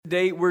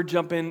Today, we're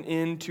jumping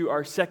into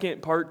our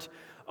second part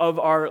of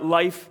our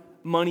Life,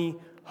 Money,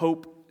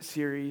 Hope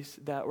series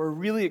that we're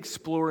really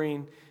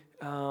exploring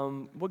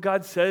what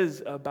God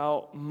says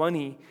about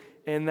money.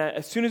 And that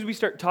as soon as we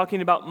start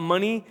talking about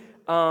money,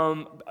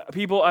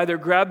 people either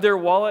grab their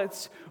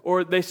wallets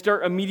or they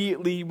start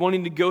immediately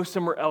wanting to go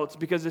somewhere else.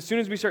 Because as soon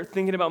as we start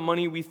thinking about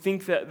money, we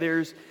think that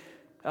there's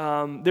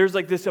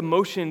like this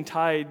emotion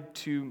tied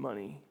to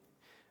money.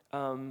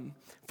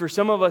 For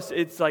some of us,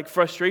 it's like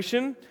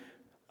frustration,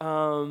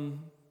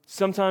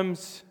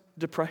 sometimes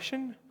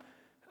depression,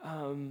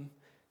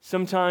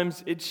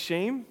 sometimes it's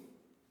shame,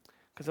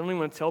 because I don't even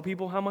want to tell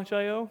people how much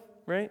I owe,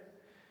 right?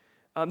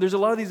 There's a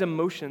lot of these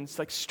emotions,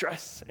 like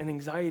stress and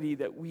anxiety,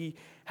 that we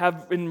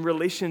have in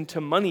relation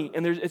to money,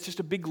 and it's just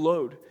a big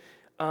load.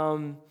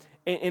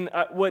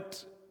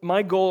 What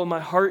my goal and my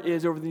heart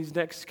is over these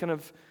next kind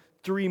of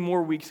 3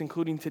 more weeks,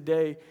 including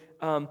today,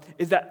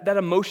 is that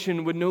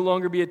emotion would no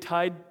longer be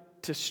tied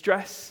to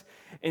stress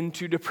and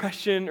to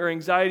depression or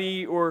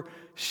anxiety or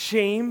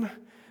shame,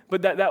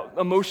 but that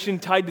emotion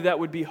tied to that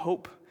would be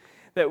hope.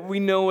 That we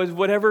know as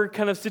whatever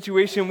kind of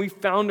situation we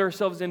found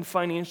ourselves in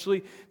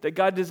financially, that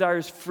God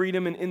desires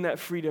freedom, and in that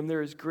freedom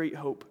there is great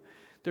hope.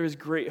 There is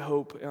great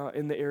hope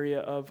in the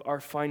area of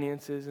our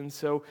finances. And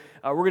so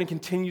we're going to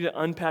continue to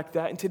unpack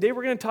that. And today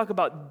we're going to talk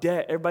about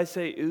debt. Everybody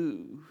say,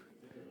 ooh.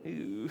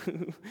 Ooh.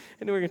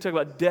 I know we're going to talk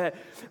about debt.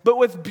 But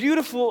what's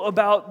beautiful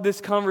about this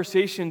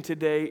conversation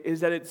today is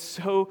that it's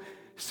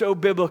so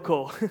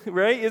biblical,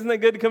 right? Isn't that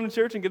good to come to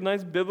church and get a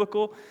nice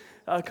biblical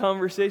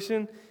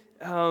conversation?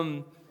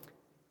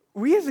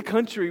 We as a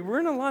country,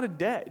 we're in a lot of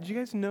debt. Did you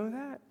guys know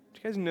that?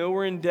 Did you guys know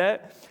we're in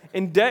debt?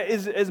 And debt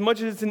is, as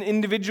much as it's an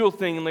individual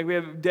thing, and like we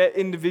have debt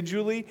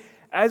individually,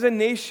 as a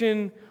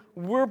nation,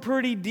 we're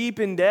pretty deep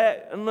in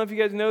debt. I don't know if you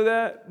guys know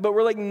that, but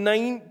we're like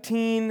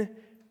 $19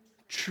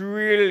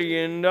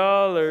 trillion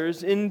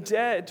in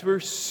debt. We're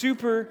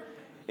super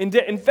in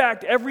debt. In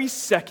fact, every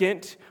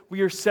second,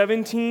 we are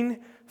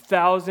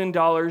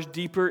 $17,000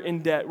 deeper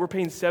in debt. We're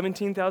paying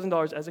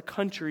 $17,000 as a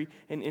country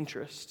in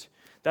interest.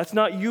 That's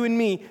not you and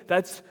me.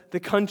 That's the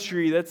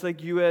country. That's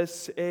like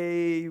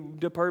USA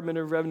Department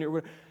of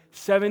Revenue.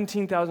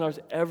 $17,000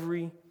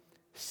 every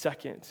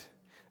second.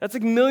 That's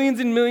like millions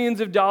and millions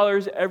of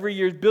dollars every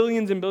year,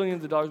 billions and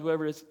billions of dollars,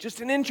 whatever it is,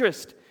 just in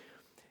interest.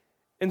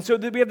 And so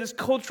we have this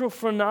cultural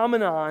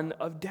phenomenon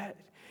of debt.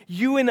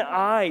 You and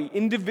I,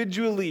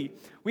 individually,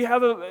 we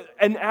have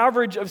an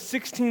average of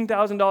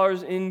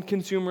 $16,000 in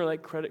consumer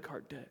like credit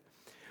card debt.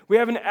 We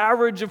have an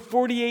average of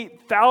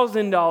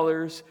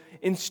 $48,000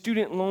 in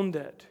student loan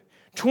debt,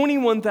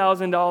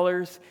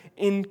 $21,000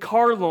 in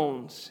car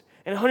loans,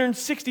 and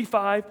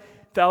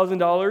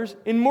 $165,000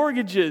 in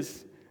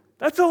mortgages.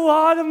 That's a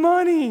lot of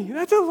money.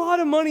 That's a lot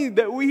of money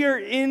that we are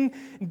in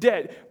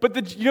debt.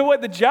 But you know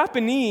what? The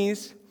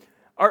Japanese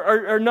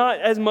are not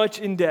as much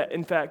in debt.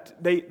 In fact,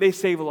 they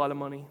save a lot of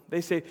money.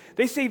 They save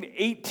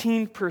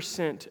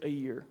 18% a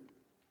year.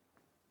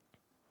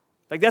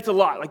 Like, that's a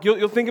lot. Like,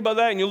 you'll think about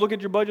that and you'll look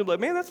at your budget like,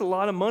 man, that's a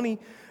lot of money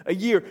a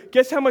year.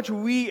 Guess how much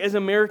we as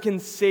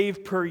Americans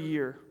save per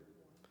year?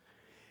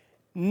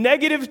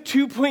 Negative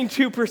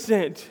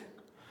 2.2%.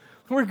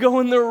 We're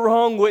going the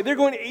wrong way. They're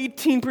going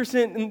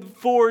 18%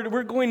 forward.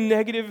 We're going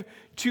negative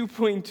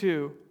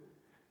 2.2.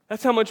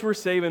 That's how much we're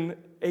saving,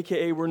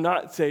 a.k.a. we're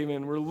not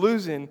saving. We're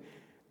losing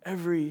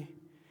every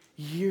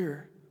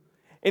year.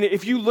 And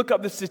if you look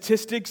up the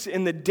statistics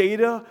and the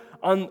data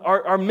on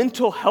our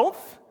mental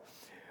health,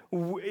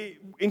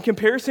 in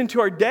comparison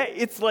to our debt,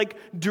 it's like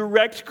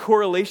direct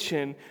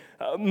correlation.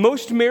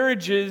 Most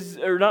marriages,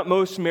 or not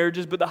most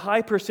marriages, but the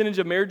high percentage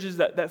of marriages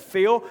that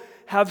fail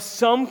have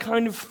some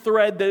kind of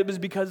thread that it was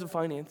because of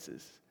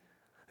finances.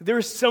 There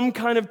was some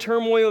kind of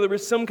turmoil. There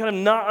was some kind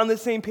of not on the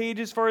same page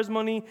as far as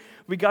money.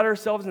 We got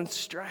ourselves in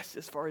stress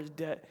as far as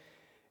debt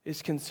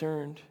is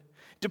concerned.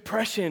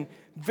 Depression,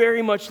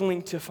 very much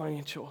linked to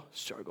financial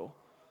struggle.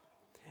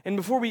 And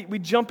before we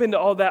jump into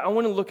all that, I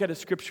want to look at a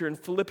scripture in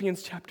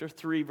Philippians chapter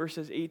 3,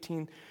 verses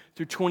 18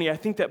 through 20. I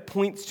think that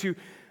points to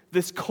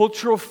this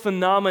cultural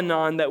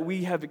phenomenon that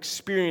we have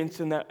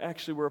experienced and that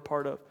actually we're a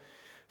part of.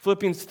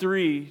 Philippians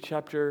 3,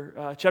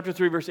 chapter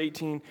 3, verse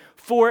 18.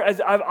 For as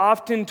I've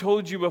often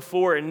told you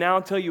before, and now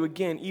tell you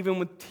again, even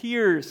with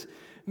tears,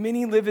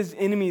 many live as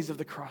enemies of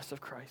the cross of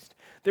Christ.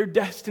 Their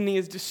destiny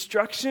is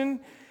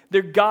destruction.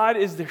 Their God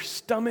is their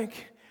stomach.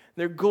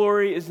 Their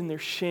glory is in their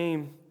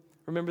shame.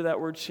 Remember that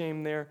word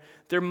shame there.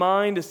 Their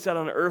mind is set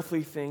on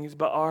earthly things,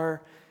 but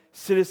our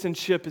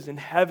citizenship is in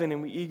heaven,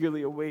 and we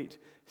eagerly await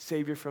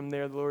Savior from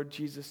there, the Lord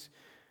Jesus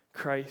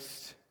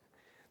Christ.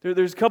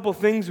 There's a couple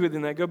things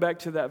within that. Go back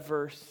to that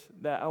verse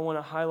that I want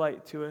to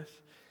highlight to us.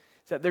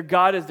 It's that their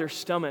God is their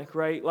stomach,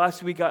 right?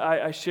 Last week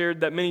I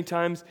shared that many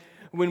times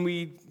when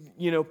we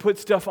put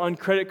stuff on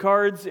credit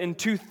cards, and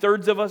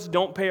 2/3 of us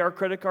don't pay our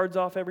credit cards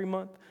off every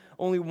month.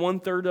 Only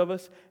 1/3 of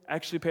us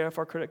actually pay off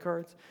our credit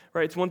cards,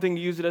 right? It's one thing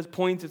to use it as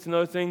points. It's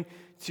another thing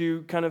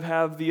to kind of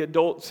have the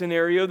adult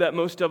scenario that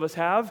most of us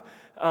have.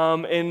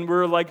 And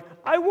we're like,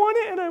 I want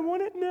it and I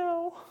want it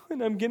now.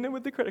 And I'm getting it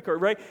with the credit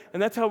card, right?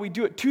 And that's how we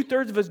do it.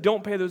 2/3 of us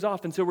don't pay those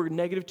off. And so we're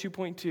negative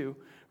 2.2,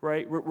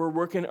 right? We're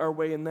working our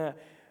way in that.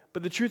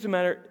 But the truth of the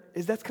matter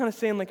is that's kind of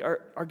saying like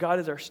our God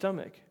is our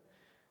stomach,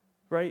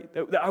 right?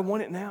 That I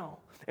want it now.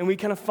 And we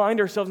kind of find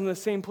ourselves in the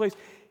same place.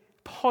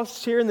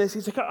 Paul's sharing this.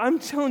 He's like, I'm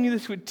telling you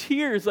this with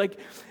tears. Like,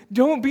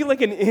 don't be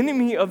like an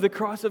enemy of the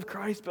cross of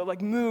Christ, but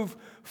like move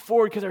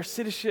forward because our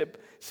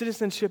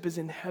citizenship is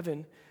in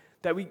heaven.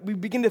 That we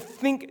begin to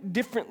think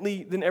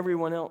differently than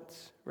everyone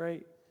else,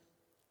 right?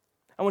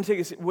 I want to take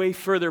this way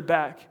further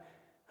back.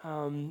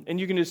 And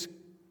you can just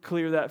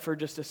clear that for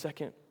just a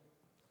second.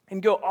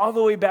 And go all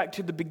the way back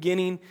to the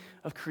beginning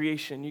of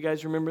creation. You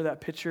guys remember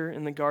that picture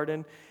in the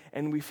garden?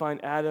 And we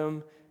find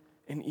Adam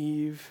and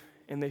Eve,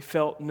 and they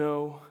felt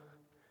no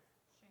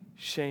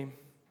shame.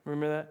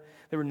 Remember that?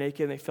 They were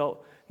naked and they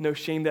felt no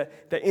shame. That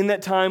in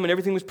that time when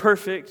everything was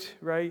perfect,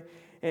 right?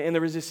 And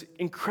there was this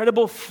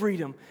incredible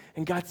freedom.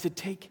 And God said,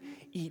 take,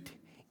 eat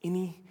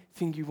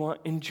anything you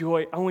want,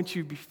 enjoy. I want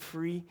you to be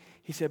free.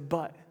 He said,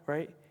 but,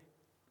 right?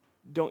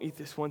 Don't eat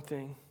this one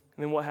thing.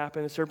 And then what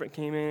happened? The serpent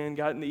came in,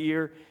 got in the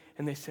ear,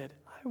 and they said,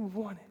 I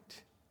want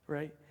it,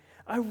 right?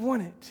 I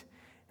want it.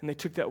 And they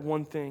took that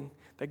one thing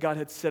that God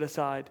had set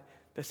aside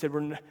that said,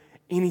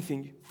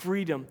 anything,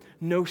 freedom,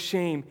 no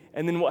shame.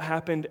 And then what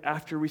happened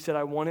after we said,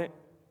 I want it?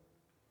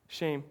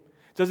 Shame.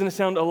 Doesn't it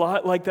sound a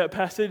lot like that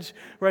passage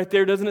right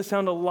there? Doesn't it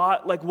sound a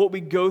lot like what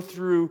we go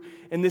through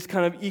in this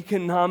kind of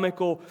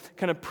economical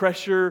kind of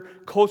pressure,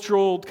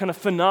 cultural kind of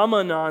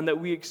phenomenon that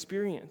we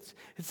experience?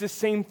 It's the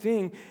same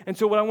thing. And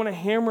so what I want to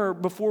hammer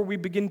before we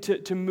begin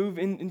to move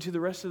into the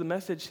rest of the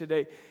message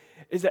today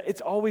is that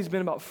it's always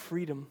been about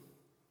freedom.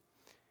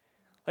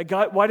 Like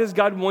God, why does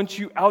God want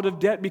you out of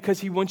debt? Because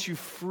He wants you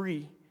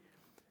free.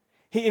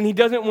 And He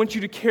doesn't want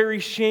you to carry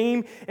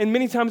shame. And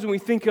many times when we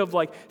think of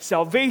like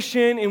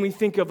salvation and we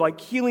think of like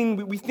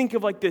healing, we think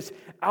of like this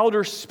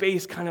outer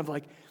space kind of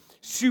like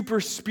super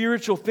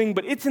spiritual thing,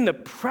 but it's in the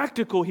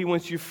practical He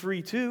wants you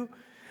free too.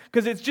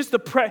 Because it's just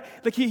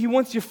like he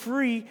wants you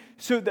free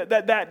so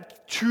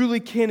that truly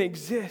can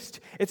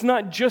exist. It's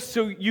not just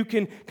so you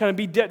can kind of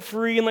be debt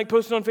free and like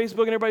post it on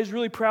Facebook and everybody's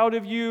really proud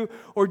of you,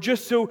 or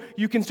just so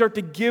you can start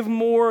to give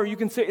more, or you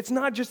can say, it's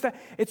not just that.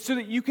 It's so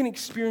that you can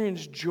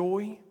experience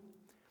joy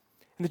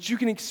and that you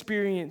can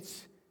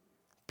experience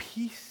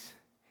peace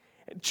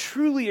and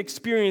truly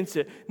experience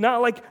it.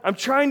 Not like I'm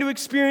trying to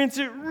experience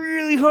it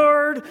really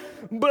hard,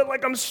 but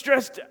like I'm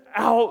stressed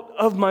out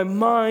of my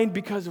mind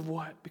because of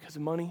what? Because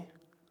of money.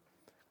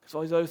 Because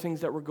all these other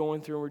things that we're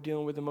going through and we're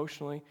dealing with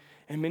emotionally,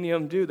 and many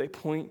of them do, they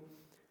point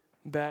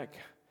back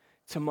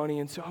to money.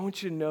 And so I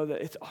want you to know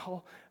that it's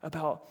all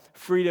about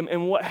freedom.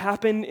 And what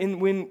happened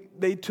when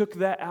they took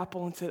that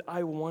apple and said,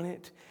 I want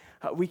it,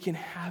 we can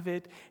have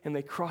it, and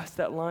they crossed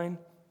that line,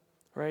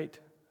 right?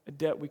 A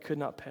debt we could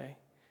not pay.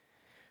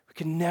 We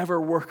could never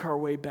work our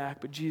way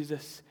back, but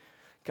Jesus,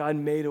 God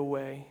made a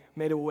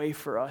way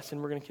for us,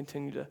 and we're going to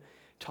continue to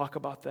talk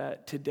about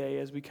that today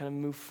as we kind of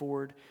move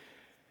forward.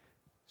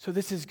 So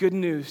this is good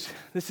news.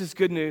 This is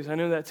good news. I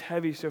know that's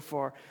heavy so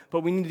far, but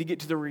we need to get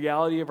to the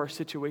reality of our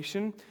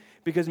situation,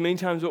 because many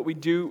times what we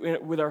do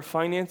with our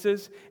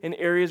finances in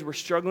areas we're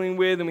struggling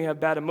with and we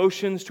have bad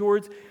emotions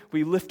towards,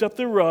 we lift up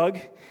the rug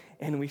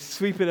and we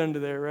sweep it under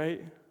there,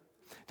 right?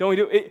 Don't we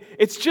do it?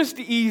 It's just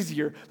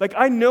easier. Like,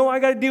 I know I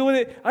got to deal with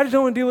it. I just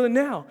don't want to deal with it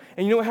now.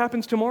 And you know what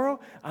happens tomorrow?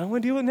 I don't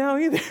want to deal with it now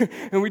either.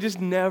 And we just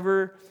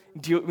never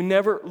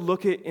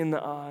look it in the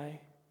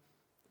eye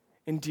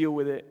and deal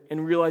with it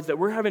and realize that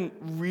we're having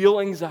real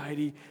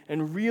anxiety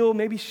and real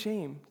maybe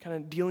shame kind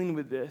of dealing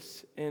with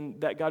this, and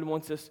that God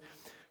wants us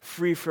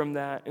free from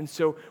that. And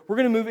so we're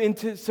going to move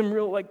into some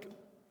real like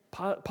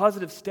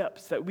positive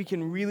steps that we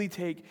can really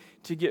take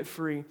to get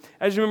free.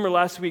 As you remember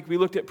last week, we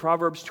looked at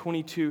Proverbs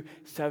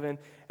 22:7,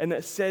 and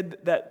that said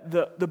that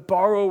the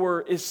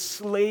borrower is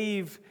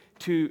slave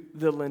to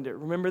the lender.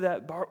 Remember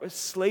that?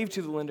 Slave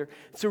to the lender.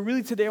 So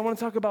really today I want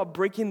to talk about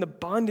breaking the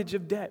bondage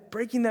of debt,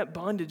 breaking that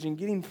bondage and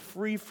getting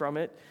free from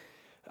it.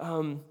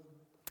 Well,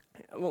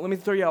 let me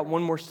throw you out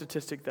one more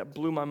statistic that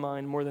blew my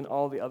mind more than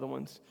all the other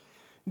ones.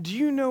 Do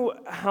you know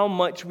how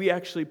much we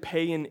actually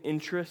pay in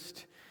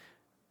interest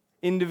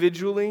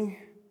individually?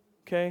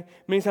 Okay?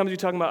 Many times you're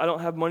talking about, I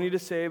don't have money to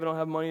save, I don't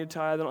have money to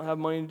tithe, I don't have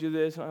money to do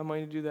this, I don't have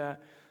money to do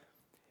that.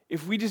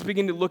 If we just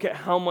begin to look at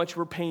how much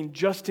we're paying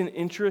just in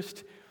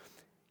interest,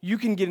 you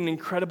can get an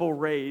incredible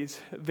raise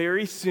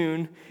very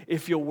soon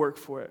if you'll work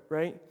for it,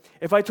 right?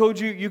 If I told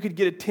you you could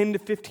get a 10 to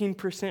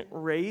 15%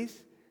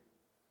 raise,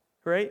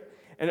 right?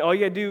 And all you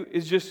gotta do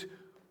is just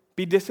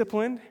be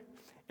disciplined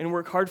and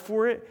work hard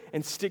for it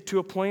and stick to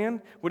a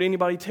plan, would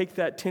anybody take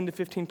that 10 to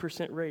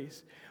 15%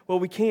 raise? Well,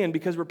 we can,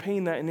 because we're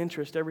paying that in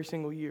interest every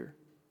single year.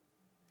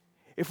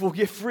 If we'll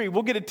get free,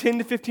 we'll get a 10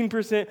 to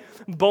 15%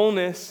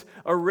 bonus,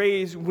 a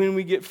raise when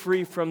we get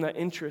free from that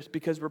interest,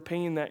 because we're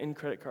paying that in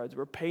credit cards,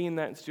 we're paying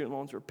that in student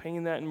loans, we're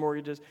paying that in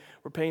mortgages,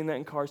 we're paying that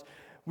in cars.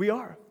 We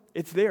are.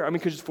 It's there. I mean,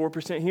 because it's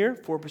 4% here,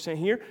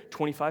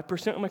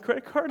 25% on my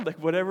credit card, like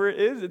whatever it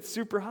is, it's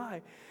super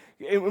high.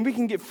 And we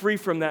can get free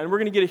from that, and we're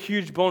going to get a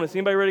huge bonus.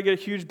 Anybody ready to get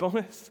a huge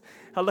bonus?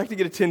 I'd like to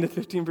get a 10 to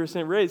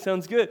 15% raise.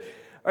 Sounds good.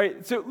 All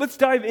right, so let's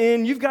dive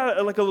in. You've got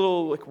a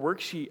little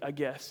worksheet, I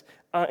guess.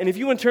 And if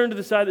you want to turn to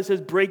the side that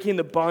says breaking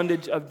the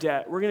bondage of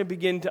debt, we're going to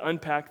begin to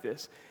unpack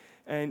this.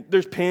 And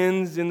there's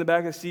pens in the back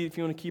of the seat if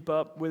you want to keep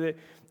up with it.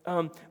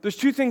 There's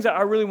two things that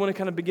I really want to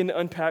kind of begin to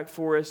unpack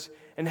for us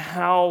and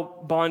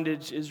how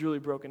bondage is really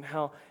broken,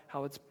 how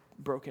it's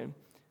broken.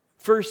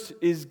 First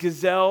is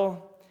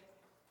gazelle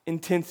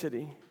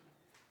intensity.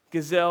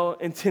 Gazelle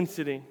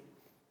intensity.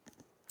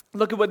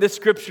 Look at what this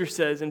scripture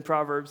says in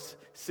Proverbs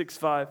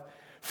 6:5.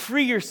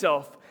 Free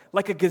yourself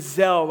like a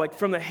gazelle, like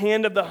from the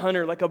hand of the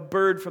hunter, like a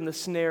bird from the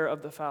snare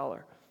of the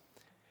fowler.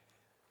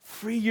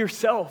 Free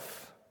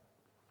yourself.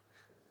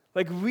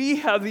 Like we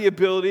have the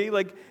ability,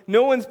 like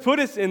no one's put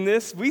us in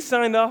this. We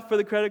signed off for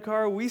the credit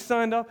card. We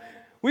signed off.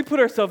 We put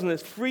ourselves in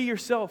this. Free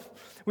yourself.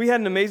 We had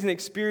an amazing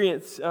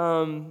experience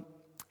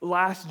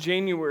last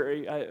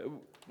January.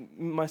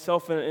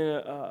 Myself and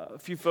a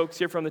few folks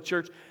here from the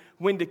church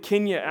went to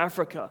Kenya,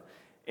 Africa,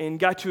 and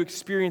got to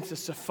experience a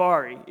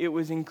safari. It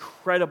was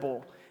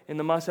incredible in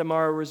the Masai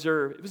Mara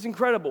Reserve. It was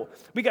incredible.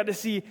 We got to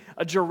see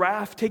a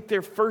giraffe take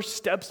their first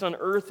steps on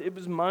earth. It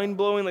was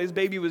mind-blowing. Like, this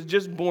baby was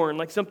just born,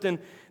 like something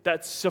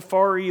that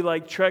safari,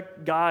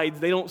 trek guides,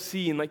 they don't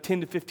see in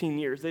 10 to 15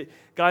 years. The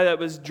guy that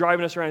was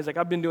driving us around, he's like,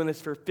 I've been doing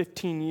this for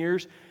 15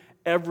 years.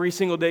 Every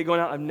single day going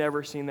out, I've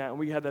never seen that. And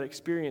we had that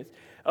experience.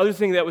 Other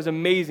thing that was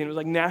amazing, it was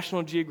like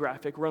National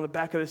Geographic. We're on the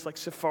back of this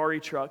safari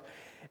truck.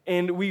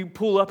 And we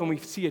pull up and we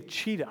see a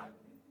cheetah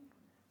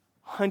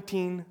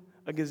hunting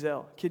a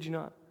gazelle. Kid you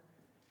not.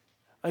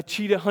 A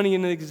cheetah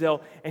hunting a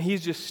gazelle, and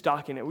he's just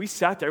stalking it. We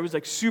sat there. It was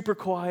super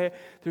quiet.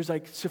 There's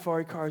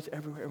safari cars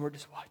everywhere, and we're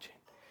just watching.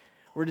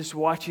 We're just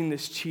watching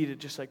this cheetah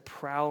just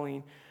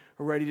prowling,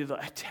 ready to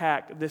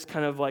attack this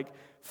kind of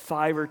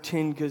 5 or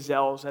 10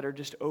 gazelles that are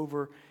just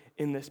over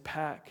in this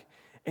pack.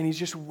 And he's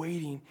just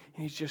waiting,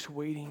 and he's just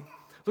waiting.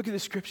 Look at the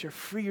scripture.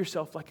 Free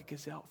yourself like a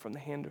gazelle from the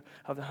hand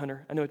of the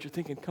hunter. I know what you're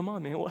thinking. Come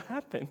on, man. What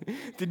happened?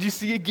 Did you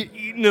see it get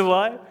eaten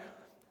alive?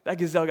 That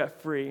gazelle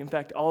got free. In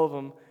fact, all of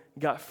them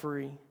got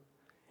free.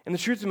 And the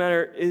truth of the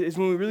matter is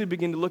when we really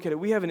begin to look at it,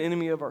 we have an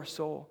enemy of our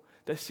soul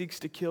that seeks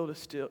to kill,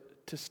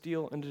 to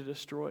steal, and to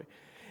destroy.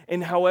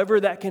 And however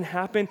that can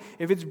happen,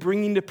 if it's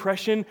bringing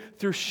depression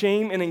through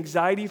shame and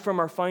anxiety from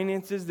our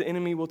finances, the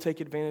enemy will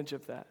take advantage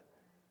of that.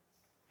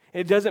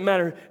 It doesn't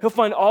matter. He'll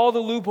find all the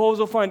loopholes.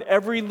 He'll find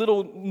every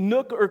little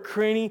nook or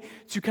cranny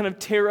to kind of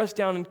tear us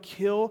down and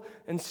kill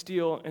and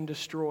steal and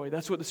destroy.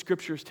 That's what the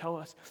scriptures tell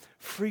us.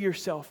 Free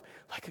yourself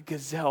like a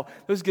gazelle.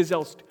 Those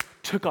gazelles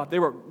took off. They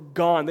were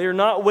gone. They are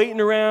not waiting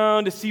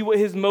around to see what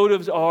his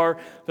motives are.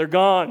 They're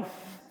gone.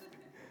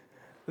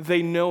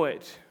 They know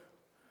it.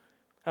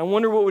 I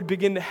wonder what would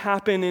begin to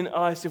happen in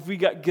us if we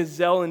got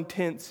gazelle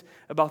intense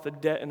about the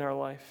debt in our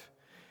life.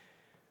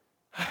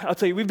 I'll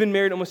tell you, we've been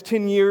married almost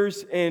 10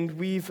 years, and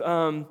we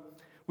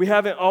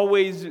haven't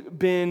always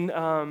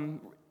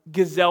been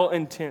gazelle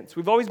intense.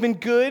 We've always been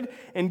good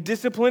and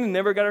disciplined and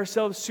never got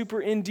ourselves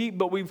super in deep,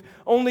 but we've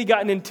only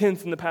gotten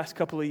intense in the past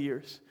couple of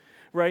years,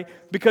 right?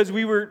 Because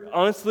we were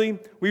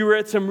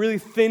at some really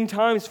thin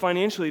times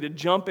financially to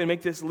jump and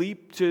make this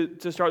leap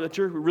to start the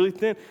church. We're really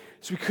thin,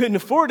 so we couldn't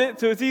afford it,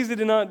 so it's easy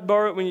to not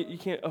borrow it when you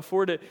can't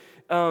afford it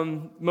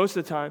most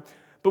of the time.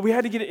 But we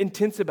had to get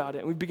intense about it,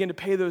 and we began to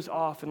pay those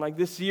off. And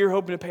this year,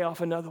 hoping to pay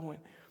off another one.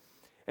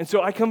 And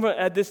so I come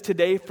at this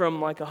today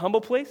from a humble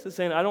place, of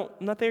saying I'm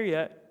not there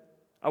yet.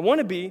 I want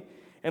to be,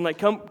 and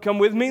come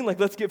with me.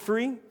 Let's get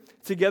free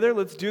together.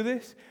 Let's do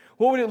this.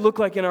 What would it look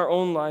like in our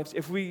own lives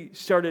if we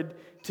started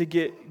to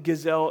get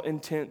gazelle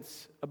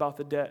intense about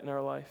the debt in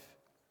our life?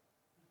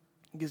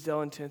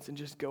 Gazelle intense, and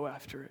just go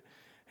after it,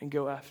 and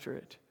go after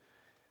it.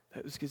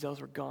 Those gazelles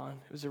were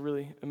gone. It was a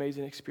really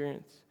amazing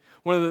experience.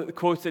 One of the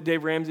quotes that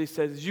Dave Ramsey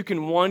says is, you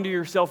can wander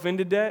yourself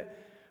into debt,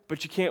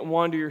 but you can't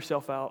wander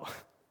yourself out.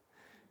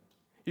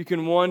 You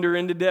can wander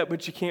into debt,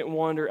 but you can't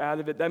wander out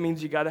of it. That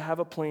means you got to have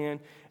a plan,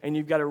 and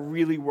you've got to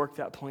really work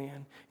that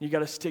plan. You got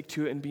to stick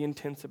to it and be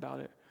intense about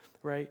it,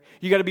 right?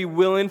 You got to be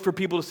willing for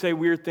people to say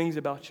weird things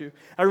about you.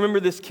 I remember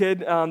this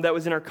kid that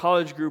was in our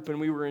college group, and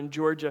we were in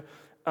Georgia,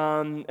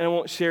 and I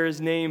won't share his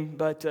name,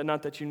 but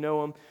not that you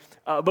know him.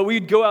 But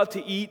we'd go out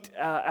to eat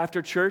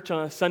after church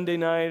on a Sunday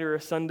night or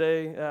a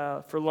Sunday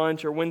for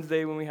lunch, or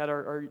Wednesday when we had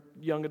our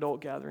young adult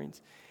gatherings.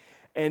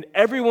 And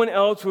everyone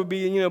else would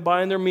be,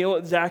 buying their meal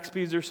at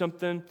Zaxby's or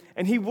something,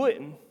 and he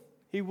wouldn't.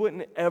 He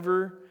wouldn't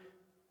ever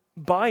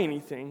buy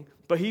anything,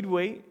 but he'd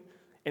wait,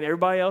 and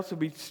everybody else would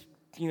be,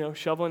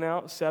 shoveling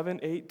out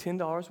 $7, $8,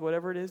 $10,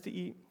 whatever it is to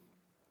eat,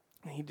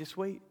 and he'd just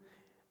wait.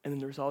 And then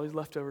there's all these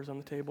leftovers on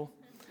the table.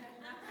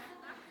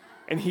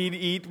 And he'd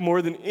eat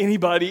more than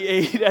anybody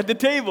ate at the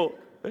table.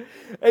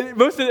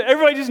 And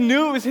everybody just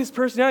knew it was his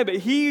personality,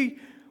 but he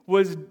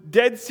was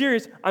dead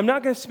serious. I'm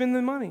not going to spend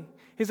the money.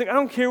 He's like, I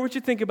don't care what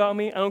you think about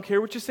me. I don't care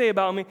what you say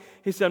about me.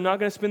 He said, I'm not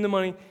going to spend the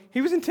money.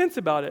 He was intense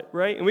about it,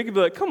 right? And we could be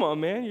like, come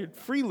on, man, you're a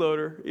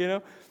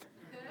freeloader,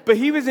 But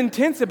he was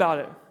intense about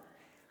it.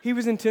 He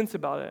was intense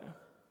about it.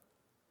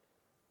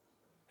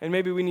 And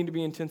maybe we need to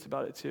be intense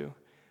about it too.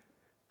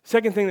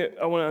 Second thing that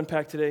I want to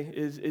unpack today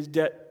is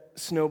debt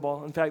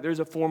snowball. In fact, there's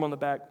a form on the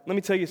back. Let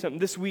me tell you something.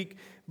 This week,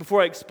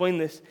 before I explain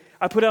this,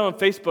 I put out on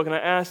Facebook and I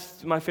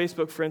asked my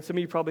Facebook friends, some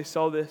of you probably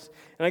saw this,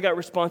 and I got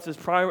responses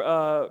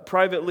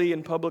privately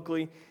and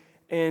publicly.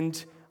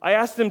 And I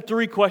asked them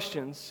 3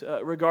 questions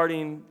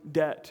regarding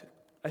debt.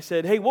 I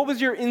said, hey, what was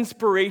your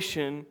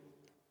inspiration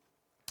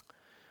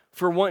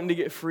for wanting to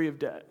get free of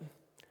debt?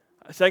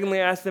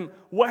 Secondly, I asked them,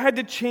 what had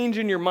to change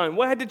in your mind?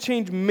 What had to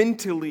change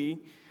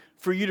mentally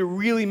for you to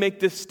really make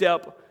this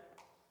step,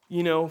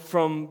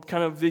 from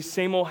kind of these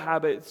same old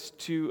habits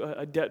to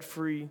a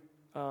debt-free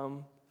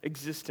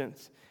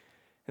existence?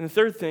 And the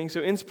third thing,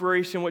 so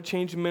inspiration, what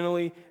changed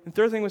mentally, and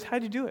third thing was,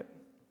 how'd you do it?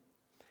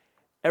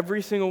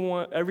 Every single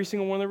one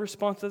of the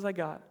responses I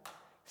got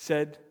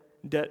said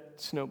debt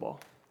snowball.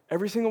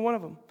 Every single one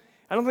of them.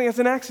 I don't think that's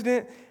an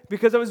accident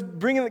because I was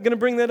going to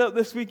bring that up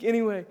this week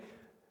anyway.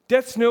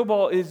 Debt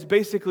snowball is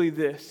basically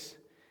this.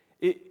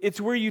 It's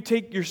where you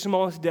take your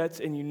smallest debts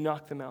and you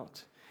knock them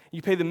out.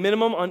 You pay the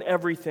minimum on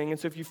everything. And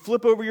so if you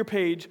flip over your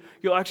page,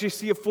 you'll actually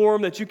see a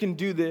form that you can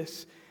do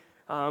this.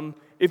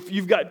 If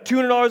you've got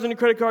 $200 on your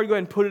credit card, go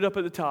ahead and put it up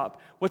at the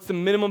top. What's the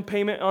minimum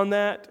payment on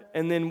that?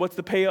 And then what's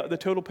the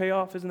total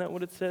payoff? Isn't that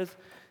what it says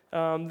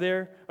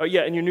there? Oh,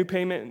 yeah, and your new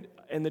payment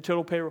and the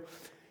total payroll.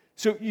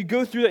 So you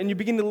go through that and you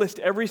begin to list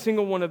every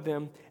single one of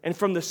them. And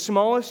from the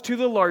smallest to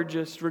the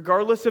largest,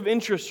 regardless of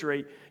interest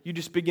rate, you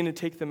just begin to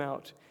take them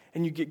out.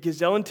 And you get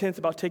gazelle intense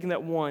about taking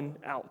that one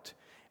out.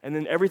 And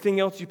then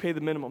everything else you pay the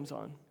minimums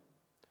on.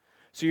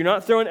 So you're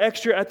not throwing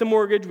extra at the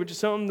mortgage, which is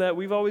something that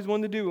we've always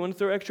wanted to do. We want to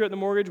throw extra at the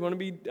mortgage. We want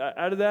to be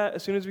out of that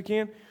as soon as we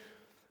can.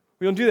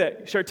 We don't do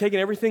that. You start taking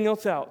everything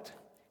else out.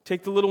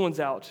 Take the little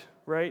ones out,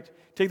 right?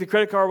 Take the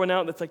credit card one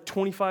out that's like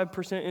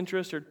 25%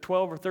 interest or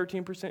 12 or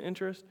 13%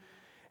 interest.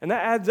 And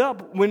that adds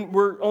up when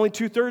we're only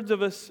 2/3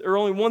 of us, or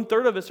only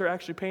 1/3 of us are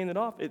actually paying it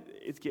off.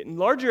 It's getting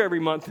larger every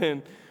month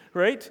then,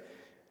 right?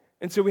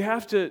 And so we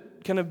have to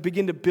kind of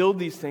begin to build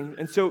these things.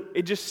 And so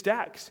it just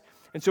stacks.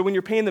 And so when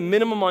you're paying the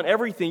minimum on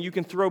everything, you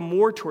can throw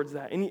more towards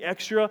that. Any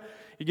extra,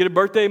 you get a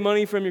birthday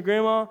money from your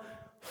grandma,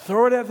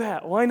 throw it at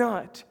that. Why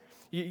not?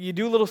 You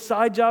do a little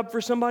side job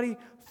for somebody,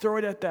 throw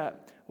it at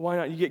that. Why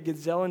not? You get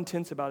gazelle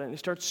intense about it, and it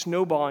starts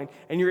snowballing,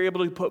 and you're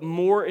able to put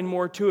more and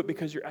more to it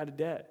because you're out of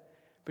debt.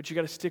 But you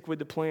got to stick with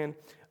the plan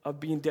of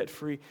being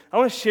debt-free. I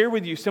want to share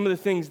with you some of the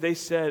things they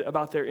said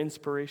about their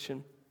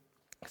inspiration,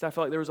 because I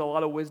feel like there was a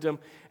lot of wisdom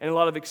and a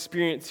lot of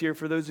experience here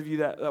for those of you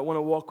that want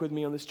to walk with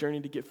me on this journey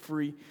to get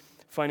free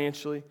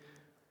financially.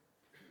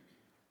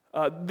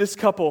 This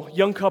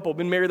young couple,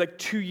 been married like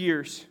 2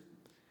 years,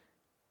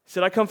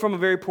 said, I come from a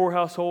very poor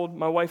household.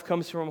 My wife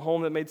comes from a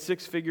home that made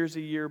 6 figures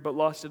a year but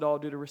lost it all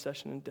due to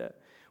recession and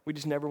debt. We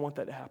just never want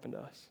that to happen to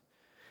us.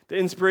 The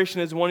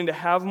inspiration is wanting to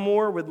have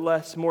more with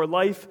less, more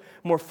life,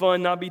 more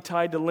fun, not be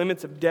tied to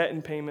limits of debt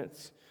and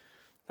payments.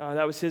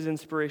 That was his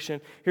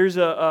inspiration. Here's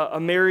a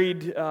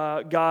married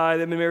guy.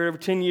 They've been married over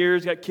 10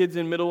 years, got kids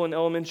in middle and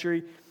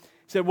elementary. He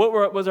said,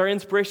 what was our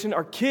inspiration?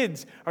 Our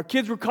kids. Our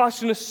kids were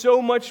costing us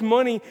so much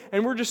money,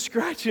 and we're just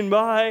scratching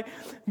by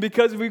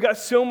because we've got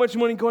so much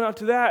money going out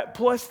to that,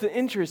 plus the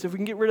interest. If we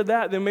can get rid of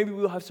that, then maybe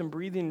we'll have some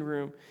breathing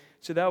room.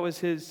 So that was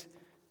his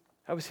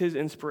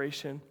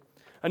inspiration.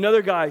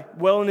 Another guy,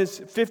 well in his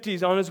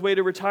 50s, on his way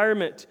to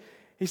retirement,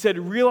 he said,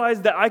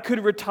 realized that I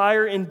could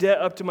retire in debt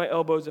up to my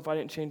elbows if I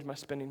didn't change my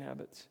spending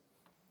habits.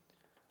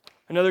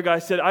 Another guy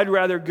said, I'd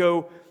rather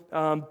go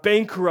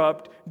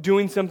bankrupt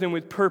doing something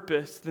with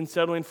purpose than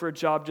settling for a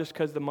job just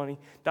because of the money.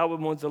 That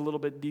one was a little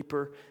bit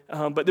deeper.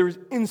 But there was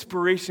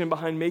inspiration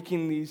behind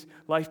making these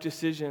life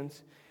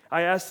decisions.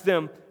 I asked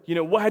them,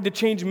 what had to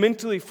change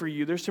mentally for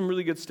you? There's some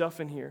really good stuff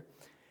in here.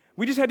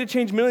 We just had to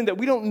change mentally that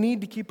we don't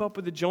need to keep up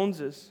with the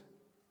Joneses.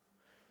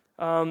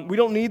 We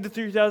don't need the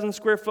 3,000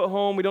 square foot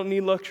home. We don't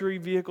need luxury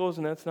vehicles,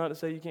 and that's not to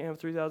say you can't have a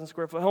 3,000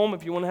 square foot home.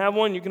 If you want to have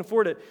one, you can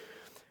afford it.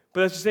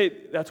 But let's just say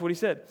that's what he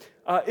said.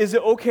 Is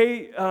it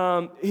okay?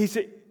 He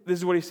said, this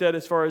is what he said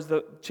as far as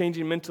the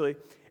changing mentally.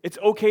 It's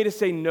okay to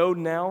say no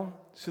now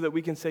so that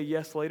we can say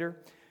yes later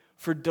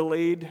for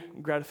delayed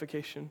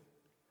gratification.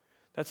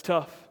 That's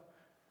tough.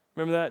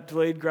 Remember that?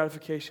 Delayed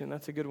gratification.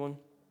 That's a good one.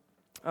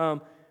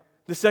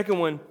 The second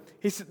one,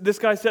 this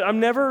guy said, I've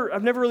never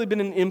really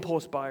been an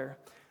impulse buyer.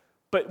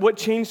 But what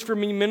changed for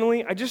me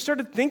mentally, I just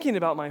started thinking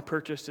about my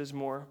purchases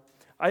more.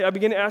 I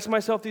began to ask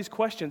myself these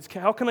questions.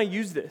 How can I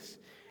use this?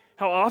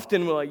 How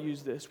often will I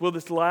use this? Will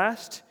this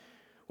last?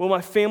 Will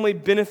my family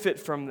benefit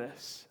from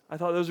this? I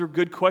thought those were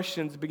good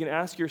questions to begin to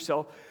ask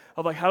yourself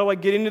of how do I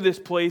get into this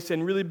place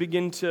and really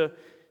begin to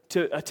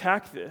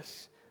attack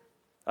this?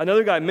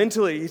 Another guy,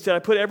 mentally, he said, I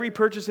put every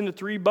purchase into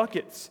 3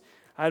 buckets.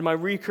 I had my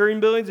recurring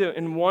billings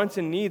and wants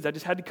and needs. I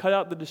just had to cut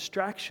out the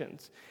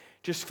distractions.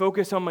 Just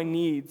focus on my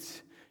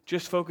needs.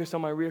 Just focus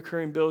on my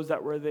reoccurring bills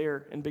that were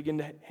there and begin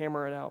to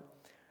hammer it out.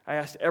 I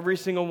asked every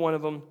single one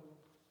of them,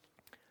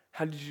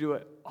 how did you do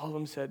it? All of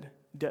them said,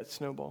 debt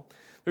snowball.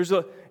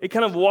 It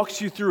kind of walks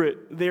you through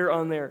it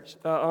on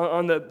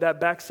that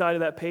back side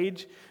of that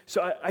page.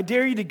 So I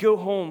dare you to go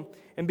home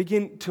and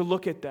begin to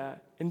look at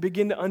that and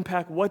begin to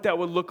unpack what that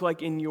would look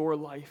like in your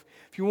life.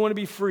 If you want to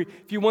be free,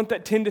 if you want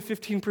that 10 to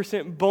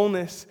 15%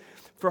 bonus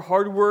for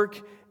hard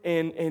work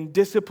and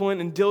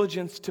discipline and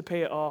diligence to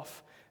pay it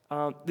off,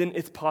 then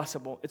it's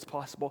possible. It's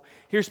possible.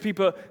 Here's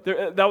people,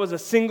 that was a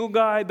single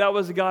guy, that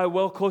was a guy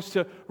well close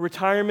to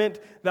retirement,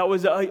 that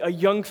was a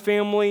young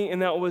family,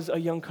 and that was a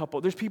young couple.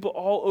 There's people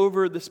all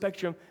over the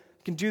spectrum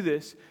who can do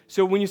this.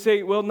 So when you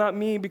say, well, not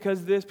me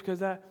because this, because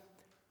that,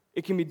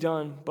 it can be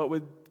done, but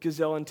with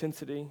gazelle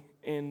intensity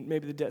and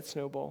maybe the debt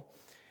snowball.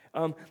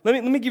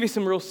 Let me give you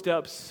some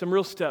steps,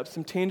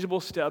 some tangible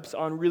steps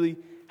on really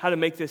how to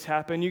make this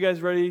happen. You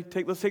guys ready?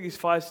 Let's take these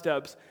 5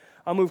 steps.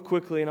 I'll move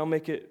quickly and I'll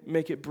make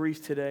it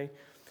brief today.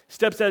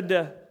 Steps out of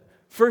death.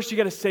 First, you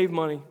got to save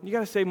money. You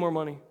got to save more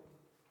money.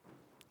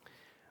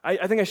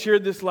 I think I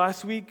shared this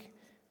last week,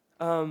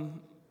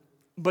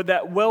 but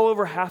that well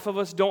over half of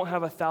us don't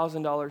have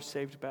 $1,000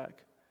 saved back.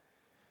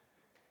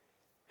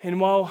 And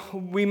while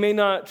we may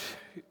not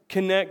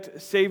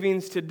connect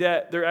savings to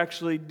debt, they're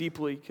actually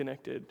deeply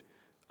connected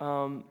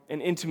and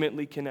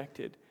intimately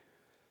connected.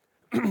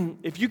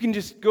 If you can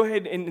just go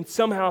ahead and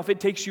somehow, if it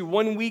takes you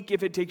 1 week,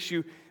 if it takes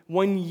you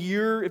 1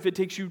 year, if it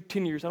takes you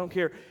 10 years, I don't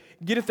care,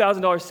 get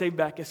 $1,000 saved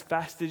back as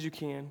fast as you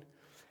can.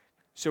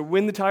 So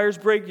when the tires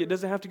break, it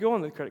doesn't have to go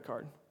on the credit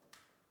card.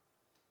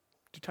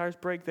 Do tires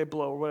break? They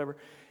blow or whatever.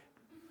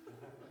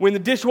 When the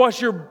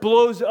dishwasher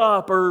blows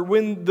up or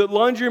when the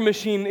laundry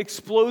machine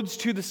explodes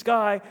to the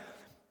sky,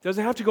 it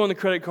doesn't have to go on the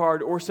credit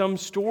card or some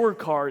store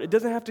card. It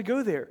doesn't have to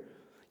go there.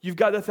 You've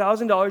got the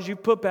 $1,000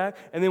 you've put back,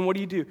 and then what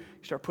do? You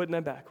start putting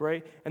that back,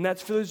 right? And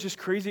that's for those just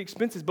crazy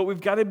expenses. But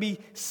we've got to be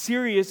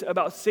serious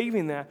about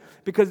saving that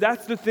because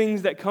that's the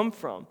things that come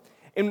from.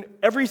 And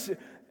every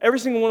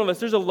single one of us,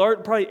 there's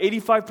probably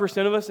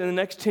 85% of us in the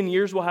next 10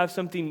 years will have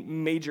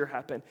something major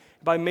happen.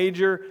 By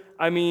major,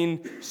 I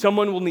mean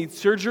someone will need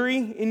surgery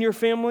in your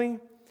family.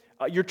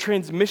 Your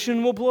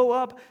transmission will blow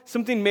up.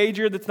 Something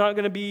major that's not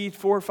going to be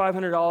 $400 or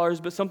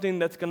 $500, but something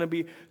that's going to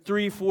be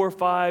 $3,000,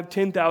 $4,000,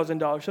 $5,000,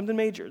 $10,000. Something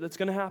major that's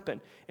going to happen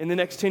in the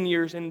next 10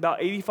 years in about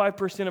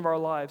 85% of our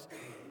lives.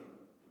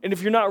 And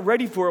if you're not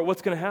ready for it,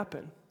 what's going to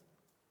happen?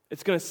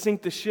 It's going to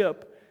sink the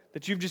ship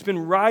that you've just been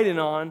riding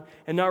on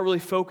and not really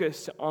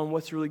focused on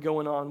what's really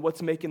going on,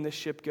 what's making this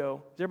ship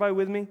go. Is everybody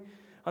with me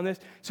on this?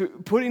 So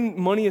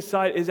putting money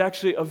aside is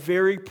actually a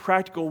very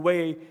practical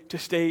way to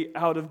stay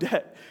out of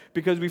debt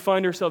because we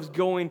find ourselves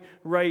going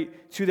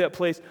right to that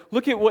place.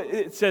 Look at what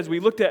it says. We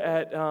looked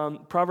at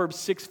Proverbs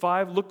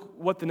 6:5. Look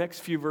what the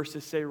next few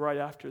verses say right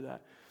after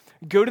that.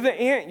 Go to the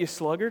ant, you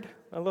sluggard.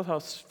 I love how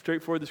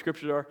straightforward the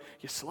scriptures are.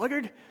 You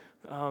sluggard?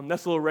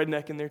 That's a little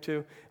redneck in there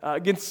too.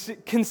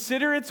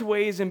 Consider its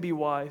ways and be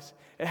wise.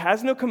 It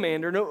has no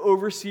commander, no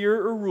overseer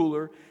or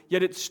ruler,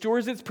 yet it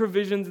stores its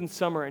provisions in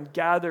summer and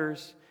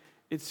gathers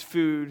its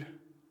food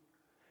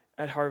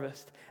at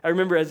harvest. I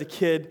remember as a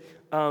kid,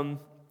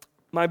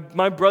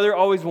 my brother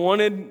always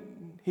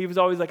he was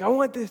always like, I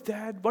want this,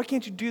 Dad. Why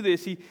can't you do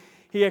this?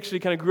 He actually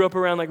kind of grew up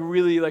around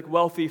really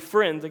wealthy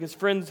friends. His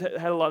friends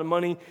had a lot of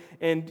money,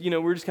 and we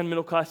were just kind of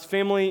middle class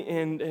family,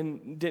 and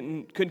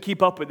couldn't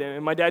keep up with them.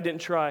 And my dad didn't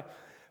try,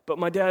 but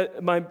my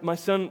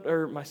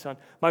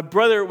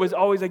brother was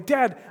always like,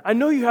 Dad, I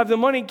know you have the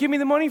money. Give me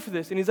the money for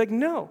this. And he's like,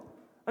 No,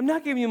 I'm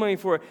not giving you money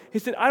for it. He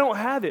said, I don't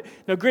have it.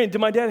 Now, granted, did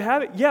my dad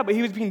have it? Yeah, but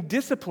he was being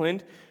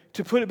disciplined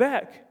to put it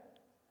back.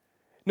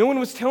 No one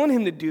was telling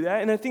him to do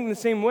that, and I think in the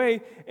same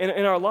way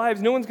in our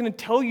lives, no one's going to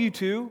tell you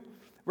to.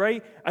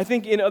 Right? I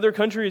think in other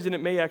countries, and it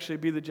may actually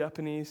be the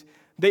Japanese,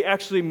 they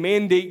actually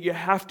mandate you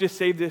have to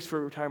save this for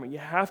retirement. You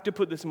have to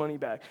put this money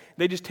back.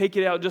 They just take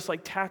it out just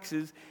like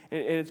taxes, and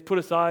it's put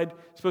aside.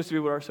 It's supposed to be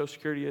what our Social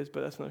Security is,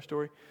 but that's another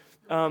story.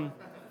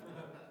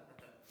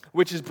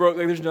 Which is broke.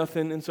 There's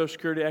nothing in Social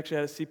Security. I actually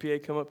had a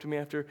CPA come up to me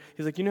after.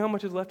 He's like, you know how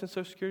much is left in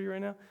Social Security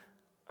right now?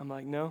 I'm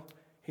like, no.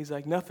 He's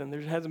like, nothing.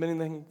 There hasn't been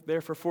anything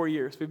there for 4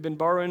 years. We've been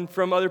borrowing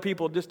from other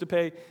people just to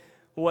pay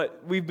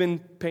what we've been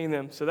paying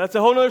them. So that's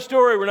a whole other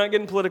story. We're not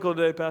getting political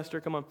today,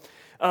 Pastor. Come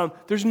on.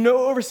 There's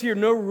no overseer,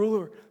 no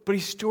ruler, but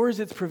he stores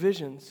its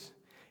provisions.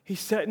 He's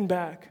setting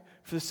back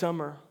for the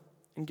summer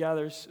and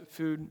gathers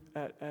food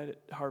at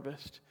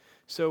harvest.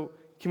 So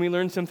can we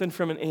learn something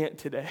from an ant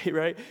today,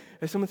 right?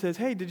 If someone says,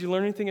 hey, did you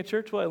learn anything at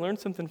church? Well, I learned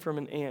something from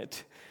an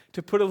ant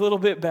to put a little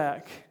bit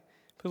back.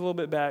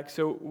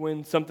 So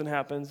when something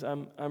happens,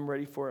 I'm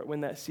ready for it.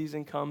 When that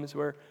season comes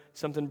where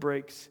something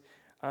breaks,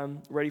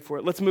 I'm ready for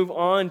it. Let's move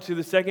on to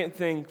the second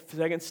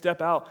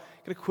step out.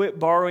 Got to quit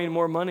borrowing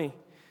more money,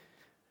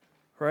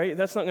 right?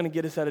 That's not going to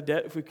get us out of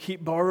debt if we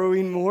keep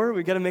borrowing more.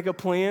 We've got to make a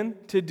plan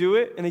to do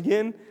it. And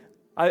again,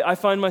 I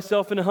find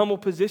myself in a humble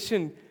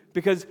position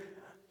because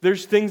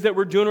there's things that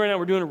we're doing right now.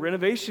 We're doing a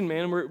renovation,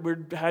 man.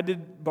 We're had to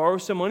borrow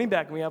some money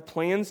back, and we have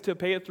plans to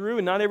pay it through.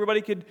 And not everybody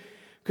could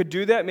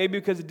do that, maybe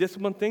because of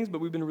discipline things, but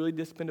we've been really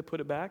disciplined to put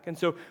it back. And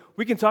so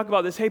we can talk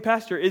about this. Hey,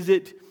 Pastor, is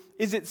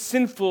it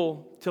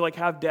sinful to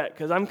have debt?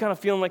 Because I'm kind of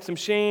feeling some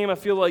shame. I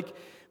feel like,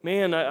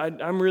 man,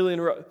 I'm really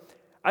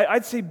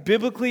I'd say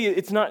biblically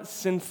it's not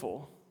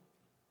sinful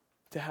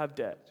to have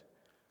debt.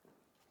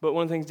 But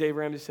one of the things Dave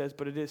Ramsey says,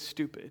 but it is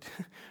stupid,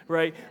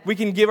 right? We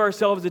can give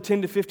ourselves a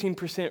 10 to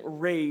 15%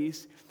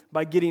 raise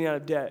by getting out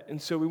of debt.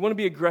 And so we want to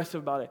be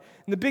aggressive about it.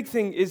 And the big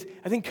thing is,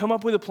 I think, come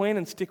up with a plan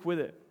and stick with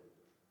it.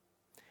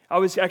 I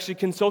was actually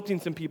consulting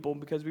some people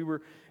because we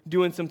were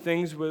doing some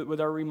things with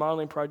our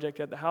remodeling project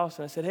at the house.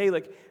 And I said, hey,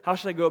 how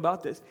should I go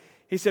about this?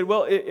 He said,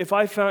 well, if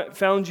I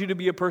found you to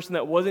be a person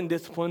that wasn't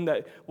disciplined,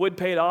 that would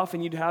pay it off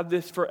and you'd have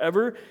this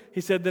forever,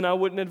 he said, then I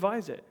wouldn't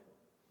advise it.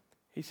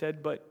 He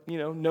said, but,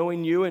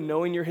 knowing you and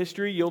knowing your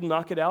history, you'll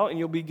knock it out and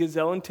you'll be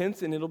gazelle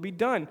intense and it'll be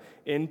done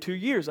in 2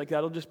 years. Like,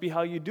 that'll just be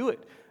how you do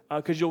it.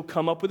 Because you'll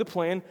come up with a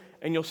plan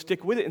and you'll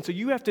stick with it. And so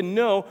you have to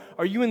know,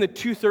 are you in the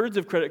 2/3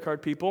 of credit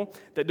card people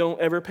that don't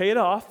ever pay it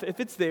off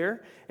if it's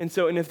there? And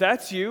if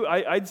that's you,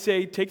 I'd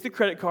say take the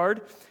credit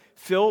card,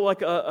 fill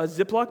like a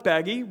Ziploc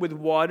baggie with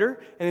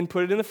water, and then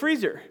put it in the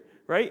freezer,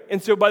 right?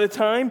 And so by the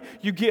time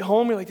you get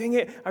home, you're like, dang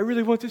it, I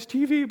really want this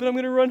TV, but I'm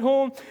going to run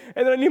home,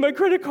 and then I need my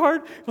credit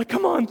card. Like,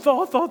 come on,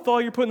 thaw.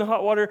 You're putting the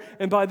hot water,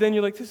 and by then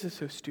you're like, this is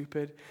so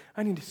stupid.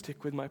 I need to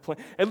stick with my plan.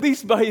 At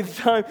least by the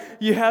time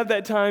you have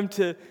that time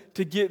to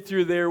get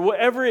through there,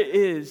 whatever it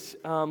is,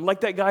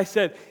 like that guy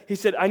said, he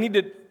said, I need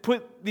to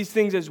put these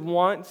things as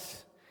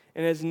wants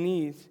and as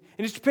needs.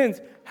 It just depends.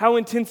 How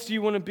intense do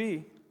you want to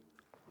be?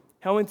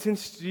 How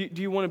intense do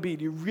you want to be?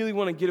 Do you really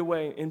want to get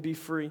away and be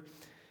free?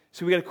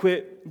 So we got to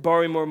quit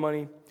borrowing more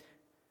money.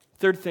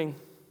 Third thing,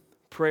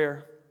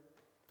 prayer.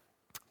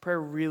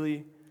 Prayer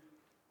really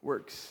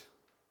works.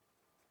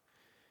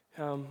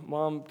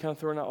 Mom kind of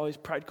throwing out all these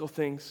practical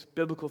things,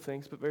 biblical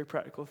things, but very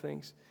practical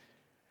things.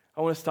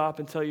 I want to stop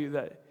and tell you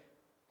that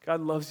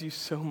God loves you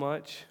so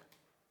much.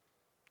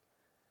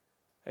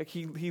 Like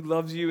He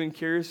loves you and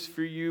cares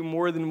for you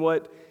more than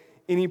what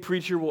any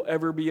preacher will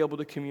ever be able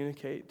to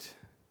communicate.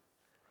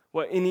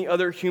 What any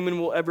other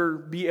human will ever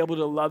be able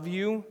to love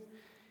you.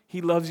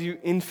 He loves you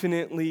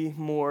infinitely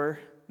more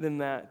than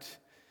that.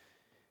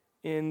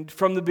 And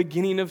from the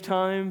beginning of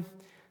time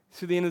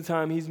to the end of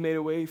time, He's made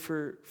a way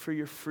for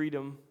your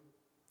freedom.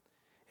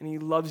 And He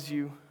loves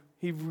you.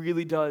 He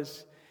really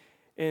does.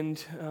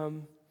 And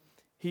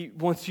He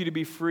wants you to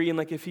be free. And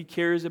like if He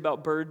cares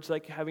about birds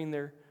like having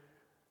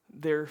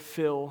their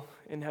fill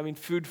and having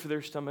food for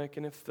their stomach,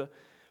 and if the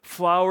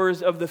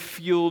flowers of the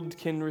field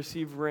can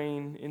receive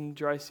rain in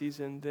dry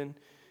season, then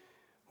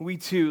we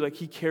too, like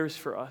He cares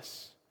for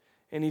us.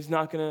 And He's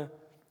not going to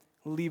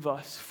leave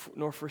us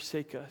nor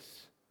forsake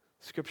us.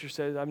 Scripture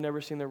says, I've never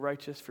seen the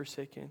righteous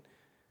forsaken,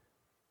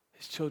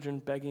 his children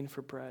begging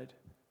for bread.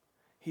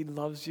 He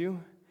loves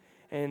you.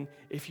 And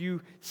if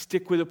you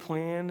stick with a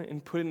plan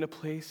and put it into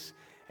place,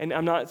 and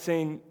I'm not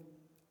saying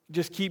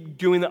just keep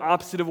doing the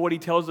opposite of what He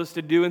tells us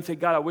to do and say,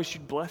 God, I wish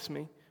You'd bless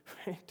me,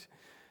 right?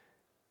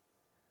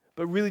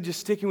 But really just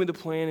sticking with the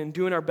plan and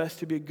doing our best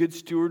to be a good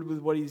steward with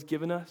what He's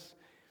given us.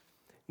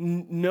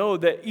 Know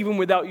that even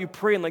without you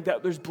praying like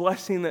that, there's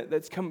blessing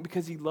that's coming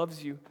because He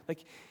loves you.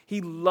 Like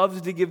He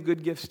loves to give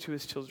good gifts to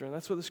His children.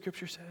 That's what the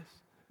Scripture says.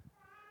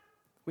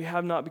 We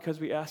have not because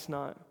we ask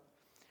not.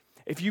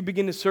 If you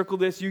begin to circle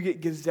this, you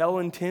get gazelle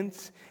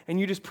intense, and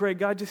you just pray,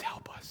 God, just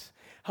help us.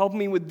 Help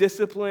me with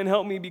discipline.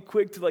 Help me be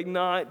quick to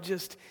not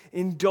just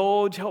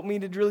indulge. Help me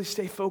to really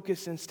stay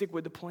focused and stick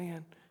with the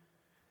plan.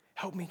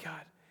 Help me,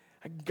 God.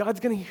 God's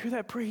going to hear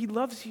that prayer. He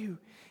loves you.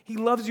 He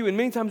loves you. And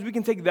many times we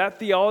can take that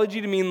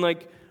theology to mean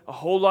a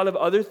whole lot of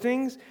other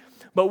things.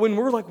 But when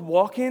we're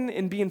walking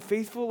and being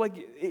faithful,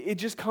 it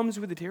just comes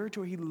with the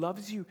territory. He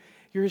loves you.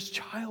 You're His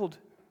child,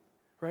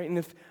 right? And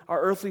if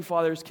our earthly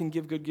fathers can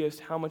give good gifts,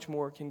 how much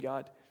more can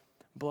God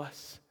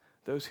bless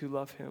those who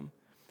love Him?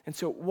 And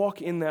so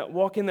walk in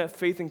that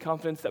faith and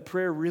confidence that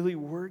prayer really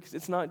works.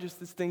 It's not just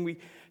this thing we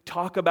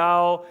talk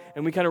about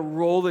and we kind of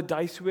roll the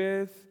dice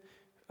with.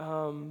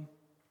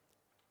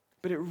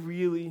 But it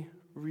really,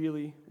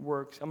 really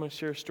works. I'm going to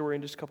share a story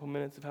in just a couple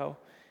minutes of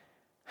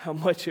how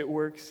much it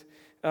works.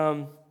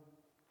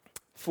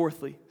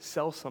 Fourthly,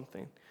 sell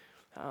something.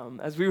 I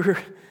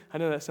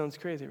know that sounds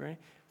crazy, right?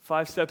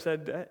 5 steps out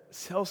of debt,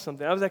 sell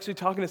something. I was actually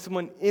talking to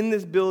someone in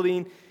this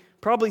building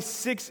probably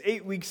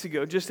 6-8 weeks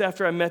ago, just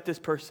after I met this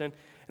person.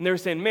 And they were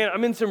saying, man,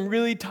 I'm in some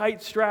really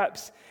tight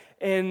straps.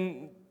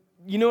 And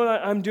you know what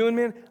I'm doing,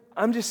 man?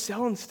 I'm just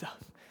selling stuff.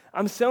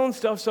 I'm selling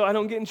stuff so I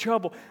don't get in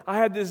trouble. I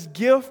had this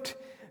gift,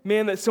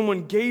 man, that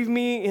someone gave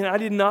me, and I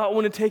did not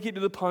want to take it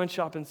to the pawn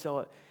shop and sell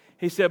it.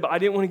 He said, but I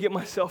didn't want to get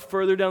myself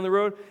further down the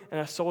road, and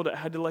I sold it. I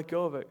had to let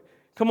go of it.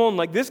 Come on,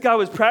 this guy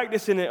was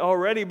practicing it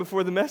already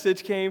before the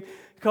message came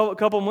a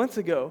couple months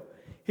ago.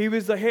 He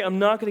was like, hey, I'm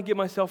not going to get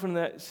myself into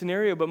that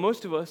scenario, but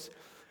most of us,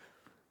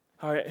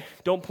 all right,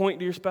 don't point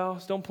to your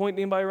spouse, don't point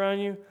to anybody around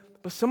you,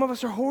 but some of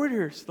us are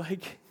hoarders.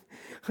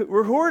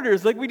 We're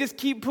hoarders. We just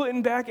keep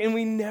putting back, and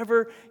we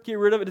never get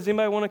rid of it. Does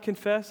anybody want to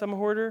confess I'm a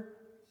hoarder?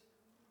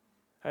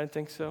 I didn't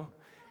think so.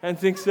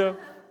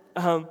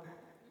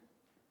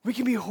 We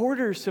can be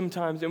hoarders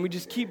sometimes, and we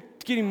just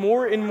keep getting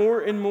more and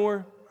more and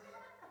more.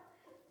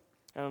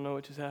 I don't know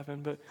what just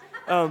happened, but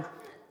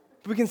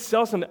we can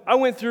sell something. I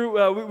went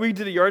through, we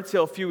did a yard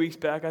sale a few weeks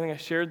back. I think I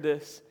shared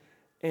this.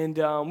 And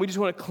we just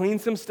want to clean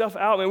some stuff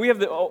out. Man, we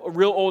have a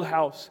real old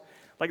house.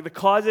 Like the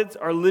closets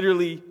are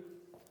literally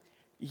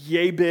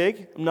yay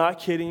big. I'm not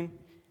kidding.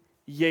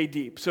 Yay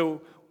deep.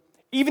 So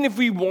even if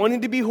we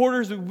wanted to be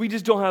hoarders, we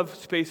just don't have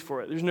space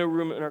for it. There's no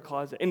room in our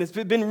closet. And it's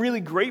been really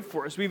great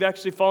for us. We've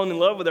actually fallen in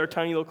love with our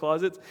tiny little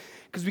closets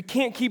because we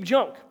can't keep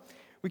junk.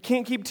 We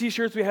can't keep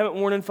t-shirts we haven't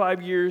worn in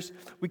 5 years.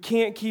 We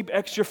can't keep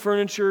extra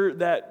furniture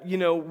that,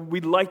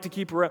 we'd like to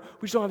keep around.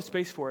 We just don't have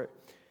space for it.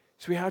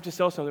 So we have to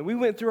sell something. We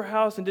went through our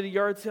house and did a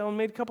yard sale and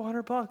made a couple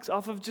 $100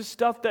 off of just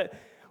stuff that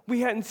we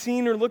hadn't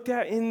seen or looked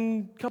at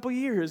in a couple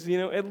years,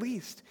 at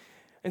least.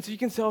 And so you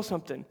can sell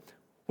something.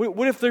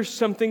 What if there's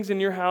some things in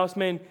your house,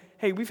 man,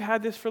 hey, we've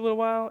had this for a little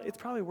while. It's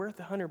probably worth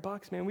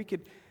 $100, man. We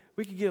could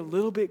get a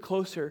little bit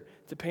closer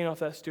to paying off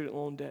that student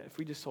loan debt if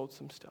we just sold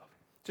some stuff.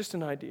 Just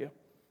an idea.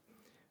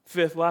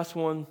 Fifth, last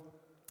one,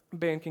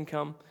 band can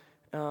come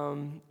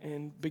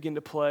and begin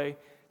to play.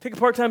 Take a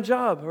part-time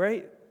job,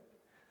 right?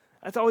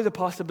 That's always a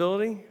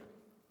possibility.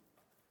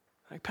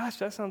 Like,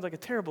 Pastor, that sounds like a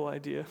terrible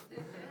idea.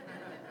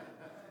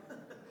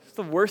 It's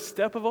the worst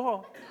step of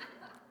all.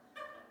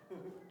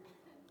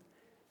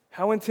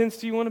 How intense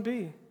do you want to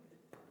be?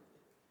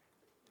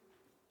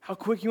 How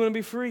quick you want to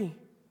be free?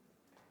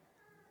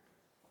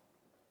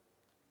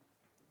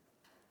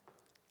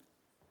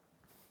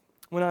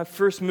 When I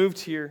first moved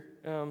here,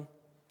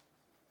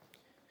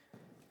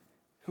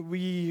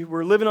 we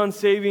were living on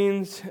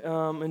savings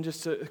and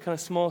just a kind of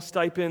small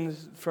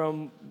stipends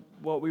from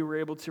what we were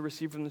able to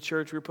receive from the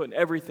church. We were putting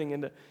everything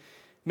into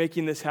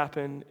making this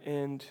happen,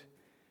 and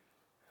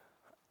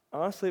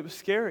honestly, it was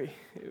scary.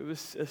 It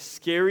was a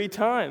scary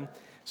time.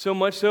 So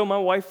much so, my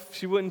wife,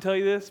 she wouldn't tell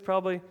you this,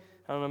 probably.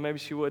 I don't know, maybe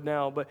she would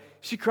now, but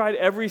she cried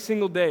every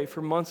single day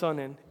for months on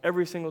end,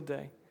 every single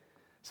day.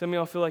 Some of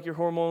y'all feel like you're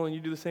hormonal and you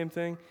do the same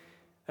thing.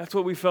 That's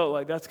what we felt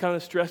like. That's kind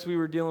of the stress we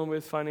were dealing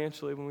with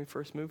financially when we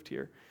first moved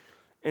here.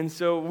 And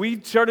so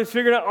we started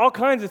figuring out all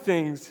kinds of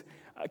things.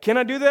 Can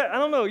I do that? I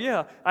don't know,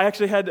 yeah. I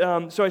actually had,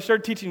 so I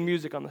started teaching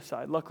music on the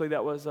side. Luckily,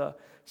 that was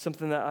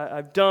something that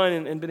I've done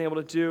and been able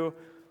to do,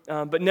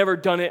 but never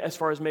done it as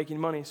far as making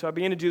money. So I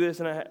began to do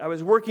this, and I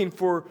was working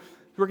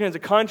as a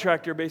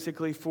contractor,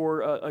 basically,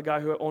 for a guy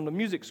who owned a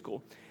music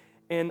school.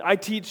 And I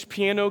teach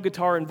piano,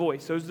 guitar, and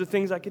voice. Those are the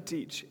things I could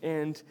teach.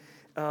 And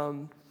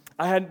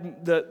I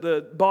had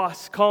the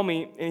boss call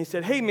me, and he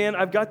said, hey, man,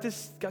 I've got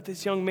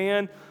this young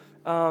man,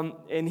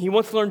 and he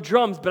wants to learn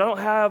drums, but I don't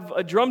have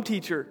a drum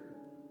teacher.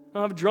 I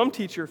don't have a drum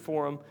teacher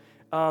for him.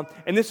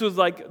 And this was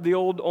like the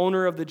old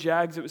owner of the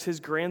Jags. It was his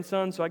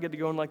grandson, so I get to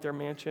go in like their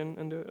mansion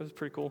and do it. It was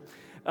pretty cool.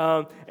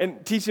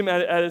 And teach him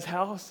at his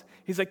house.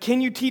 He's like,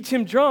 can you teach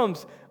him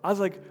drums? I was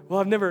like, well,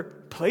 I've never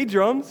played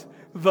drums,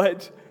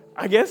 but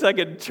I guess I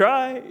could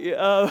try.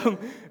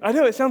 I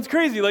know it sounds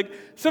crazy. Like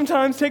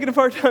sometimes taking a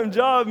part-time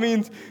job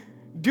means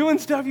doing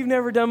stuff you've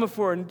never done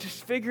before and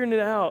just figuring it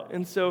out.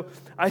 And so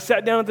I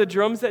sat down at the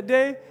drums that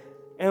day,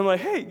 and I'm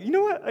like, hey, you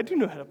know what? I do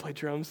know how to play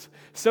drums.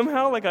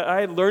 Somehow, like I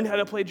had learned how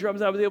to play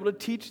drums. I was able to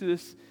teach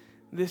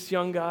this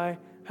young guy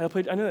how to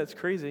play. I know that's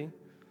crazy.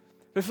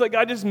 But it's like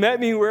God just met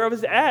me where I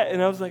was at,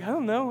 and I was like, I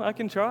don't know, I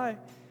can try.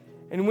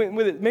 And went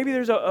with it. Maybe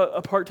there's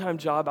a part-time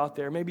job out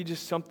there, maybe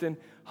just something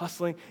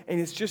hustling, and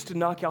it's just to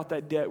knock out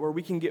that debt where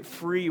we can get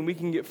free, and we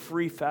can get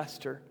free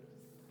faster.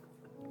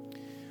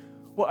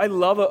 What I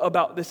love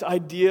about this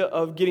idea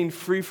of getting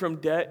free from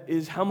debt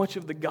is how much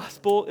of the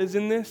gospel is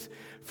in this.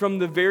 From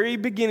the very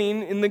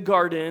beginning in the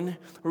garden,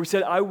 where we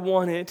said, I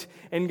want it,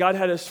 and God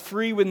had us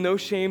free with no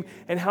shame,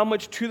 and how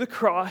much to the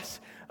cross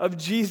of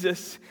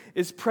Jesus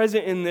is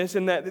present in this,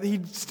 and that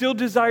he still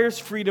desires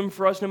freedom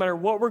for us no matter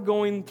what we're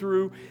going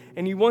through,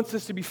 and he wants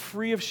us to be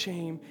free of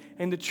shame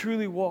and to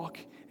truly walk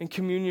in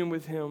communion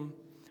with him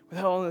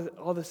without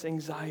all this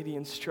anxiety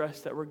and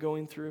stress that we're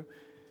going through.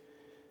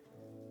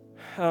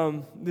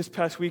 This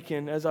past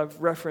weekend, as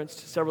I've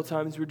referenced several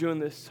times, we're doing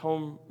this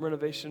home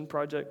renovation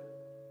project.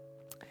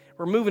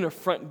 We're moving a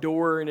front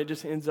door, and it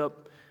just ends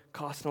up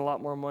costing a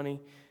lot more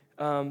money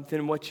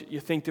than what you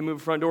think to move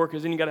a front door,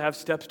 because then you got to have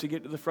steps to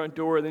get to the front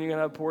door, then you got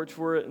to have a porch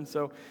for it. And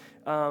so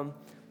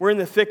we're in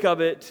the thick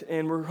of it,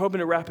 and we're hoping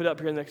to wrap it up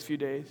here in the next few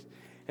days.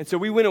 And so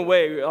we went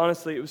away.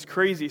 Honestly, it was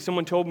crazy.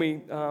 Someone told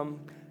me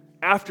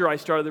after I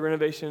started the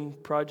renovation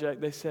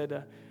project, they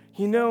said,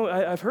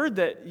 I've heard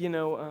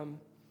that,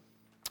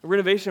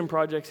 renovation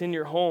projects in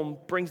your home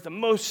brings the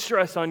most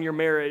stress on your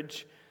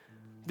marriage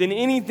than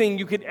anything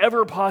you could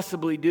ever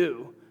possibly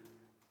do.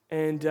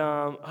 And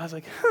I was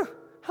like,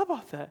 how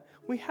about that?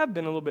 We have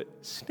been a little bit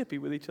snippy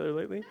with each other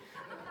lately.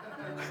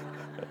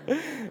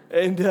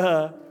 And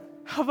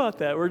how about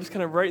that? We're just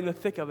kind of right in the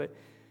thick of it.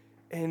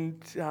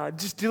 And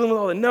just dealing with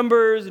all the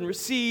numbers and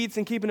receipts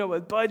and keeping up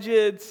with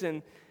budgets.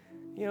 And,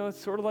 it's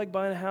sort of like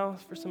buying a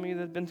house for some of you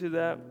that have been through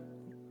that.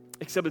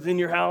 Except it's in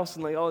your house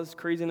and like all this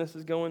craziness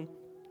is going.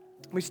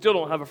 We still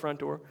don't have a front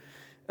door.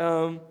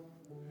 But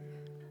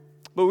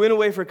we went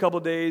away for a couple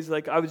of days.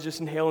 Like, I was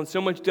just inhaling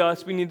so much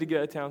dust. We needed to get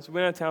out of town. So we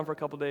went out of town for a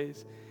couple of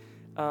days.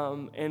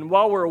 And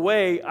while we're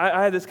away,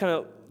 I had this kind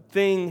of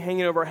thing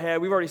hanging over our head.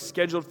 We've already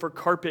scheduled for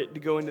carpet to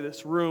go into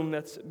this room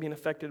that's being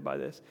affected by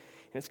this.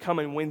 And it's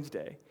coming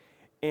Wednesday.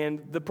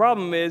 And the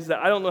problem is that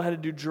I don't know how to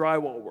do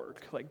drywall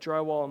work, like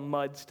drywall and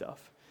mud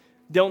stuff.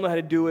 Don't know how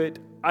to do it.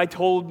 I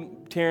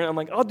told Taryn, I'm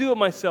like, I'll do it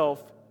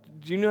myself.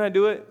 Do you know how to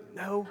do it?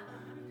 No.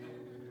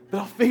 But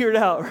I'll figure it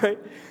out, right?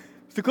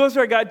 The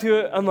closer I got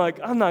to it, I'm like,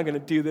 I'm not going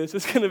to do this.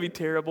 It's going to be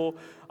terrible.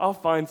 I'll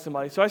find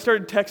somebody. So I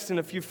started texting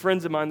a few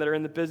friends of mine that are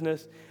in the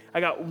business. I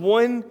got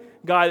one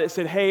guy that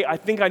said, hey, I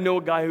think I know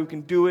a guy who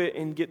can do it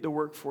and get the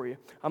work for you.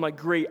 I'm like,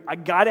 great. I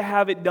got to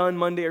have it done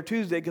Monday or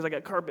Tuesday because I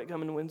got carpet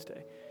coming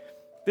Wednesday.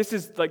 This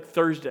is like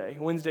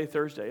Wednesday,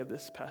 Thursday of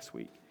this past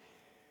week.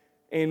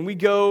 And we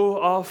go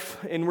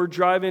off and we're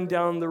driving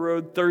down the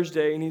road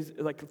Thursday, and he's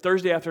like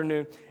Thursday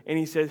afternoon, and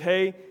he says,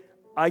 hey,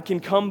 I can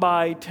come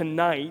by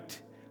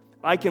tonight.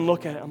 I can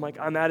look at it. I'm like,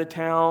 I'm out of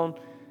town.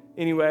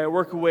 Anyway, I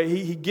work away.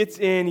 He gets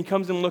in. He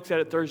comes and looks at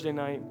it Thursday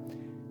night.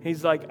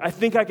 He's like, I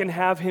think I can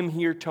have him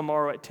here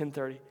tomorrow at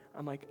 10:30.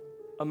 I'm like,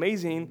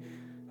 amazing.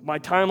 My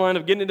timeline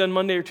of getting it done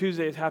Monday or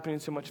Tuesday is happening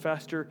so much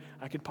faster.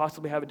 I could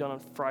possibly have it done on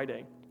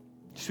Friday.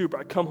 Super.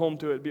 I come home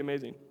to it. It'd be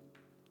amazing.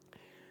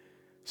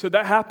 So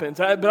that happens.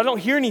 But I don't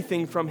hear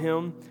anything from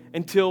him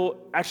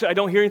actually, I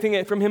don't hear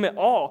anything from him at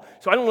all.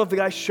 So I don't know if the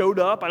guy showed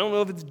up. I don't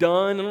know if it's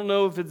done. I don't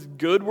know if it's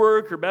good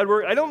work or bad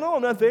work. I don't know.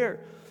 I'm not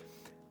there.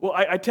 Well,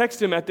 I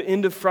texted him at the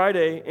end of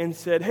Friday and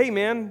said, hey,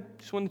 man,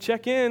 just wanted to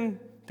check in.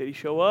 Did he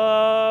show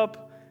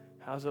up?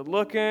 How's it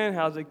looking?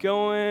 How's it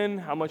going?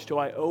 How much do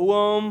I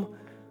owe him?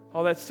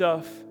 All that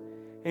stuff.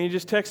 And he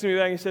just texted me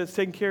back and said, it's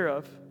taken care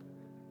of.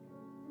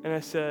 And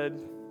I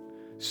said,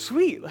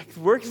 sweet. Like,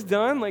 the work's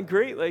done. Like,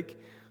 great.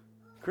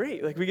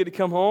 Great. Like, we get to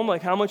come home.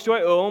 Like, how much do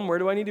I owe him? Where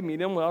do I need to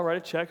meet him? Well, I'll write a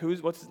check.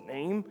 What's his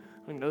name? I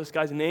don't even know this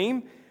guy's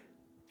name.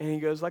 And he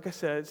goes, like I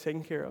said, it's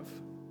taken care of.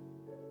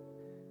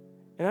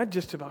 And I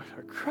just about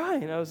started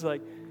crying. I was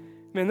like,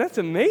 man, that's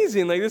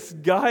amazing. Like, this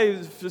guy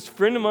is this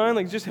friend of mine,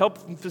 like, just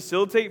helped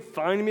facilitate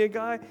finding me a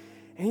guy.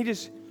 And he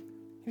just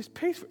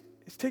pays for it.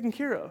 It's taken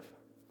care of.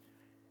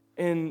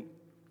 And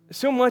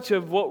so much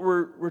of what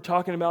we're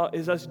talking about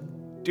is us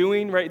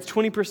doing, right? It's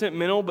 20%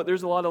 mental, but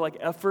there's a lot of, like,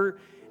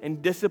 effort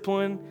and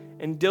discipline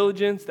and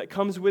diligence that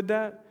comes with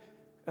that.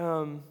 But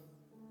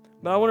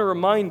I want to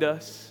remind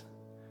us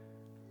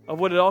of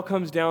what it all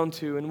comes down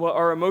to, and what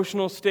our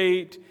emotional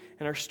state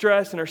and our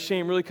stress and our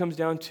shame really comes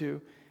down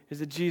to is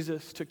that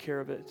Jesus took care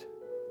of it.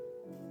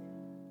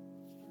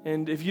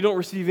 And if you don't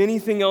receive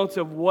anything else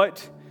of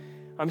what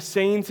I'm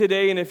saying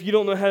today, and if you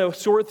don't know how to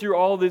sort through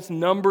all this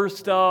number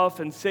stuff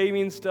and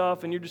saving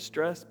stuff and you're just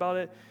stressed about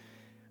it,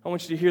 I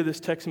want you to hear this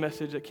text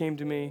message that came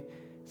to me.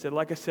 It said,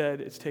 like I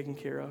said, it's taken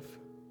care of.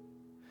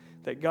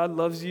 That God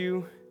loves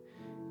you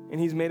and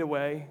He's made a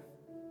way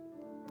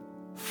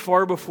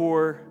far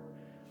before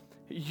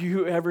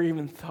you ever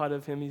even thought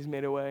of Him. He's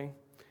made a way.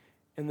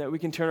 And that we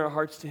can turn our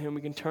hearts to Him.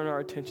 We can turn our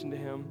attention to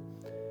Him.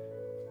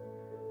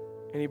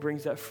 And He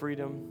brings that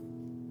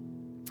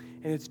freedom.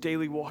 And it's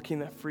daily walking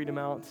that freedom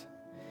out.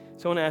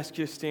 So I want to ask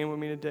you to stand with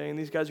me today. And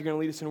these guys are going to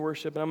lead us in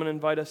worship. And I'm going to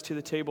invite us to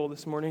the table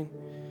this morning.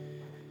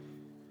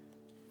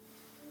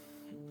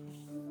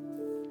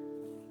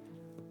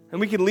 And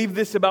we can leave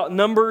this about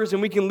numbers,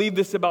 and we can leave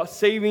this about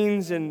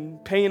savings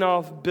and paying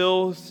off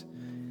bills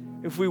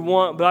if we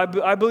want. But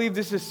I believe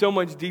this is so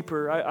much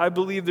deeper. I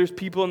believe there's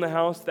people in the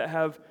house that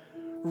have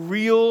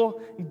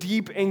real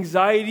deep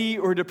anxiety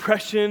or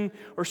depression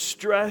or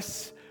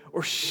stress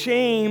or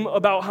shame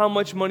about how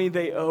much money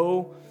they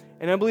owe.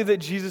 And I believe that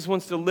Jesus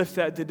wants to lift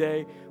that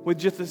today with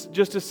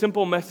just a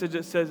simple message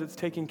that says it's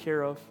taken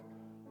care of.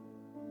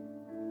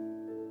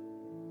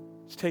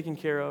 It's taken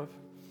care of.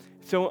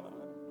 So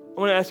I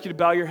want to ask you to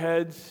bow your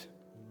heads.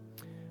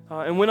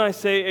 And when I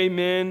say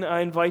amen, I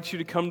invite you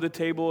to come to the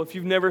table. If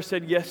you've never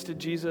said yes to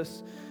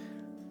Jesus,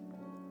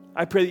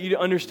 I pray that you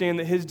understand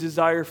that His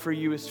desire for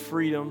you is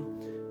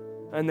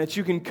freedom, and that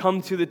you can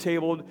come to the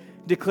table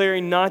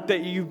declaring not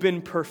that you've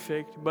been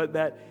perfect, but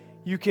that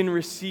you can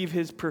receive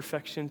His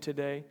perfection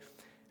today.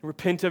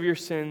 Repent of your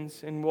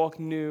sins and walk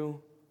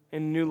new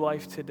in new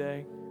life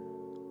today.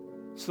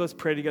 So let's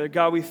pray together.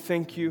 God, we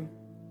thank you.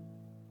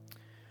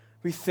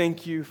 We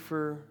thank you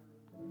for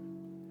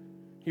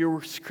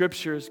your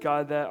scriptures,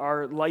 God, that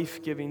are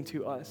life-giving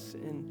to us.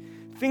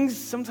 And things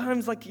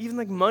sometimes even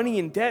like money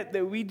and debt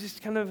that we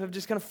just kind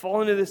of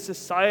fallen into this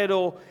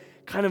societal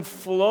kind of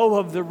flow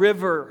of the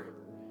river.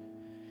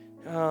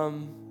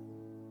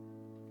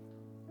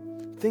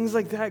 Things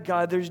like that,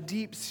 God, there's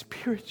deep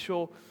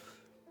spiritual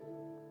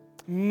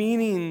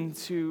meaning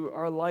to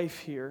our life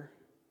here.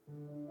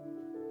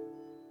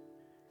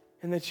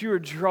 And that you are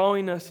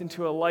drawing us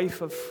into a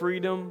life of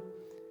freedom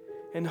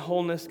and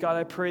wholeness. God,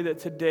 I pray that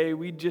today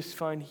we'd just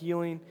find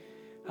healing.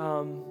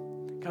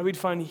 God, we'd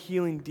find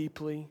healing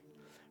deeply.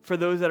 For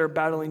those that are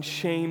battling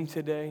shame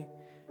today,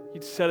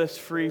 you'd set us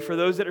free. For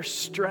those that are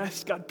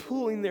stressed, God,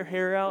 pulling their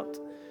hair out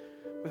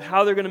with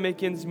how they're going to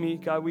make ends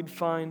meet, God, we'd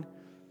find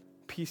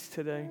peace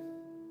today.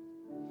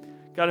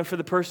 God, and for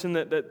the person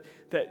that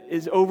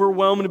is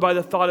overwhelmed by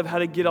the thought of how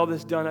to get all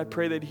this done, I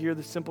pray they'd hear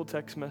the simple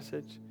text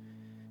message.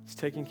 It's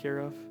taken care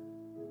of.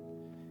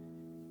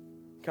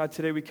 God,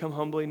 today we come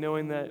humbly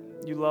knowing that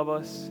you love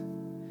us.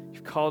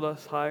 You've called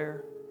us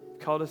higher,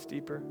 called us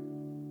deeper.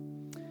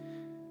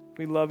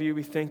 We love you.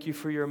 We thank you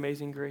for your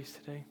amazing grace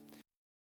today.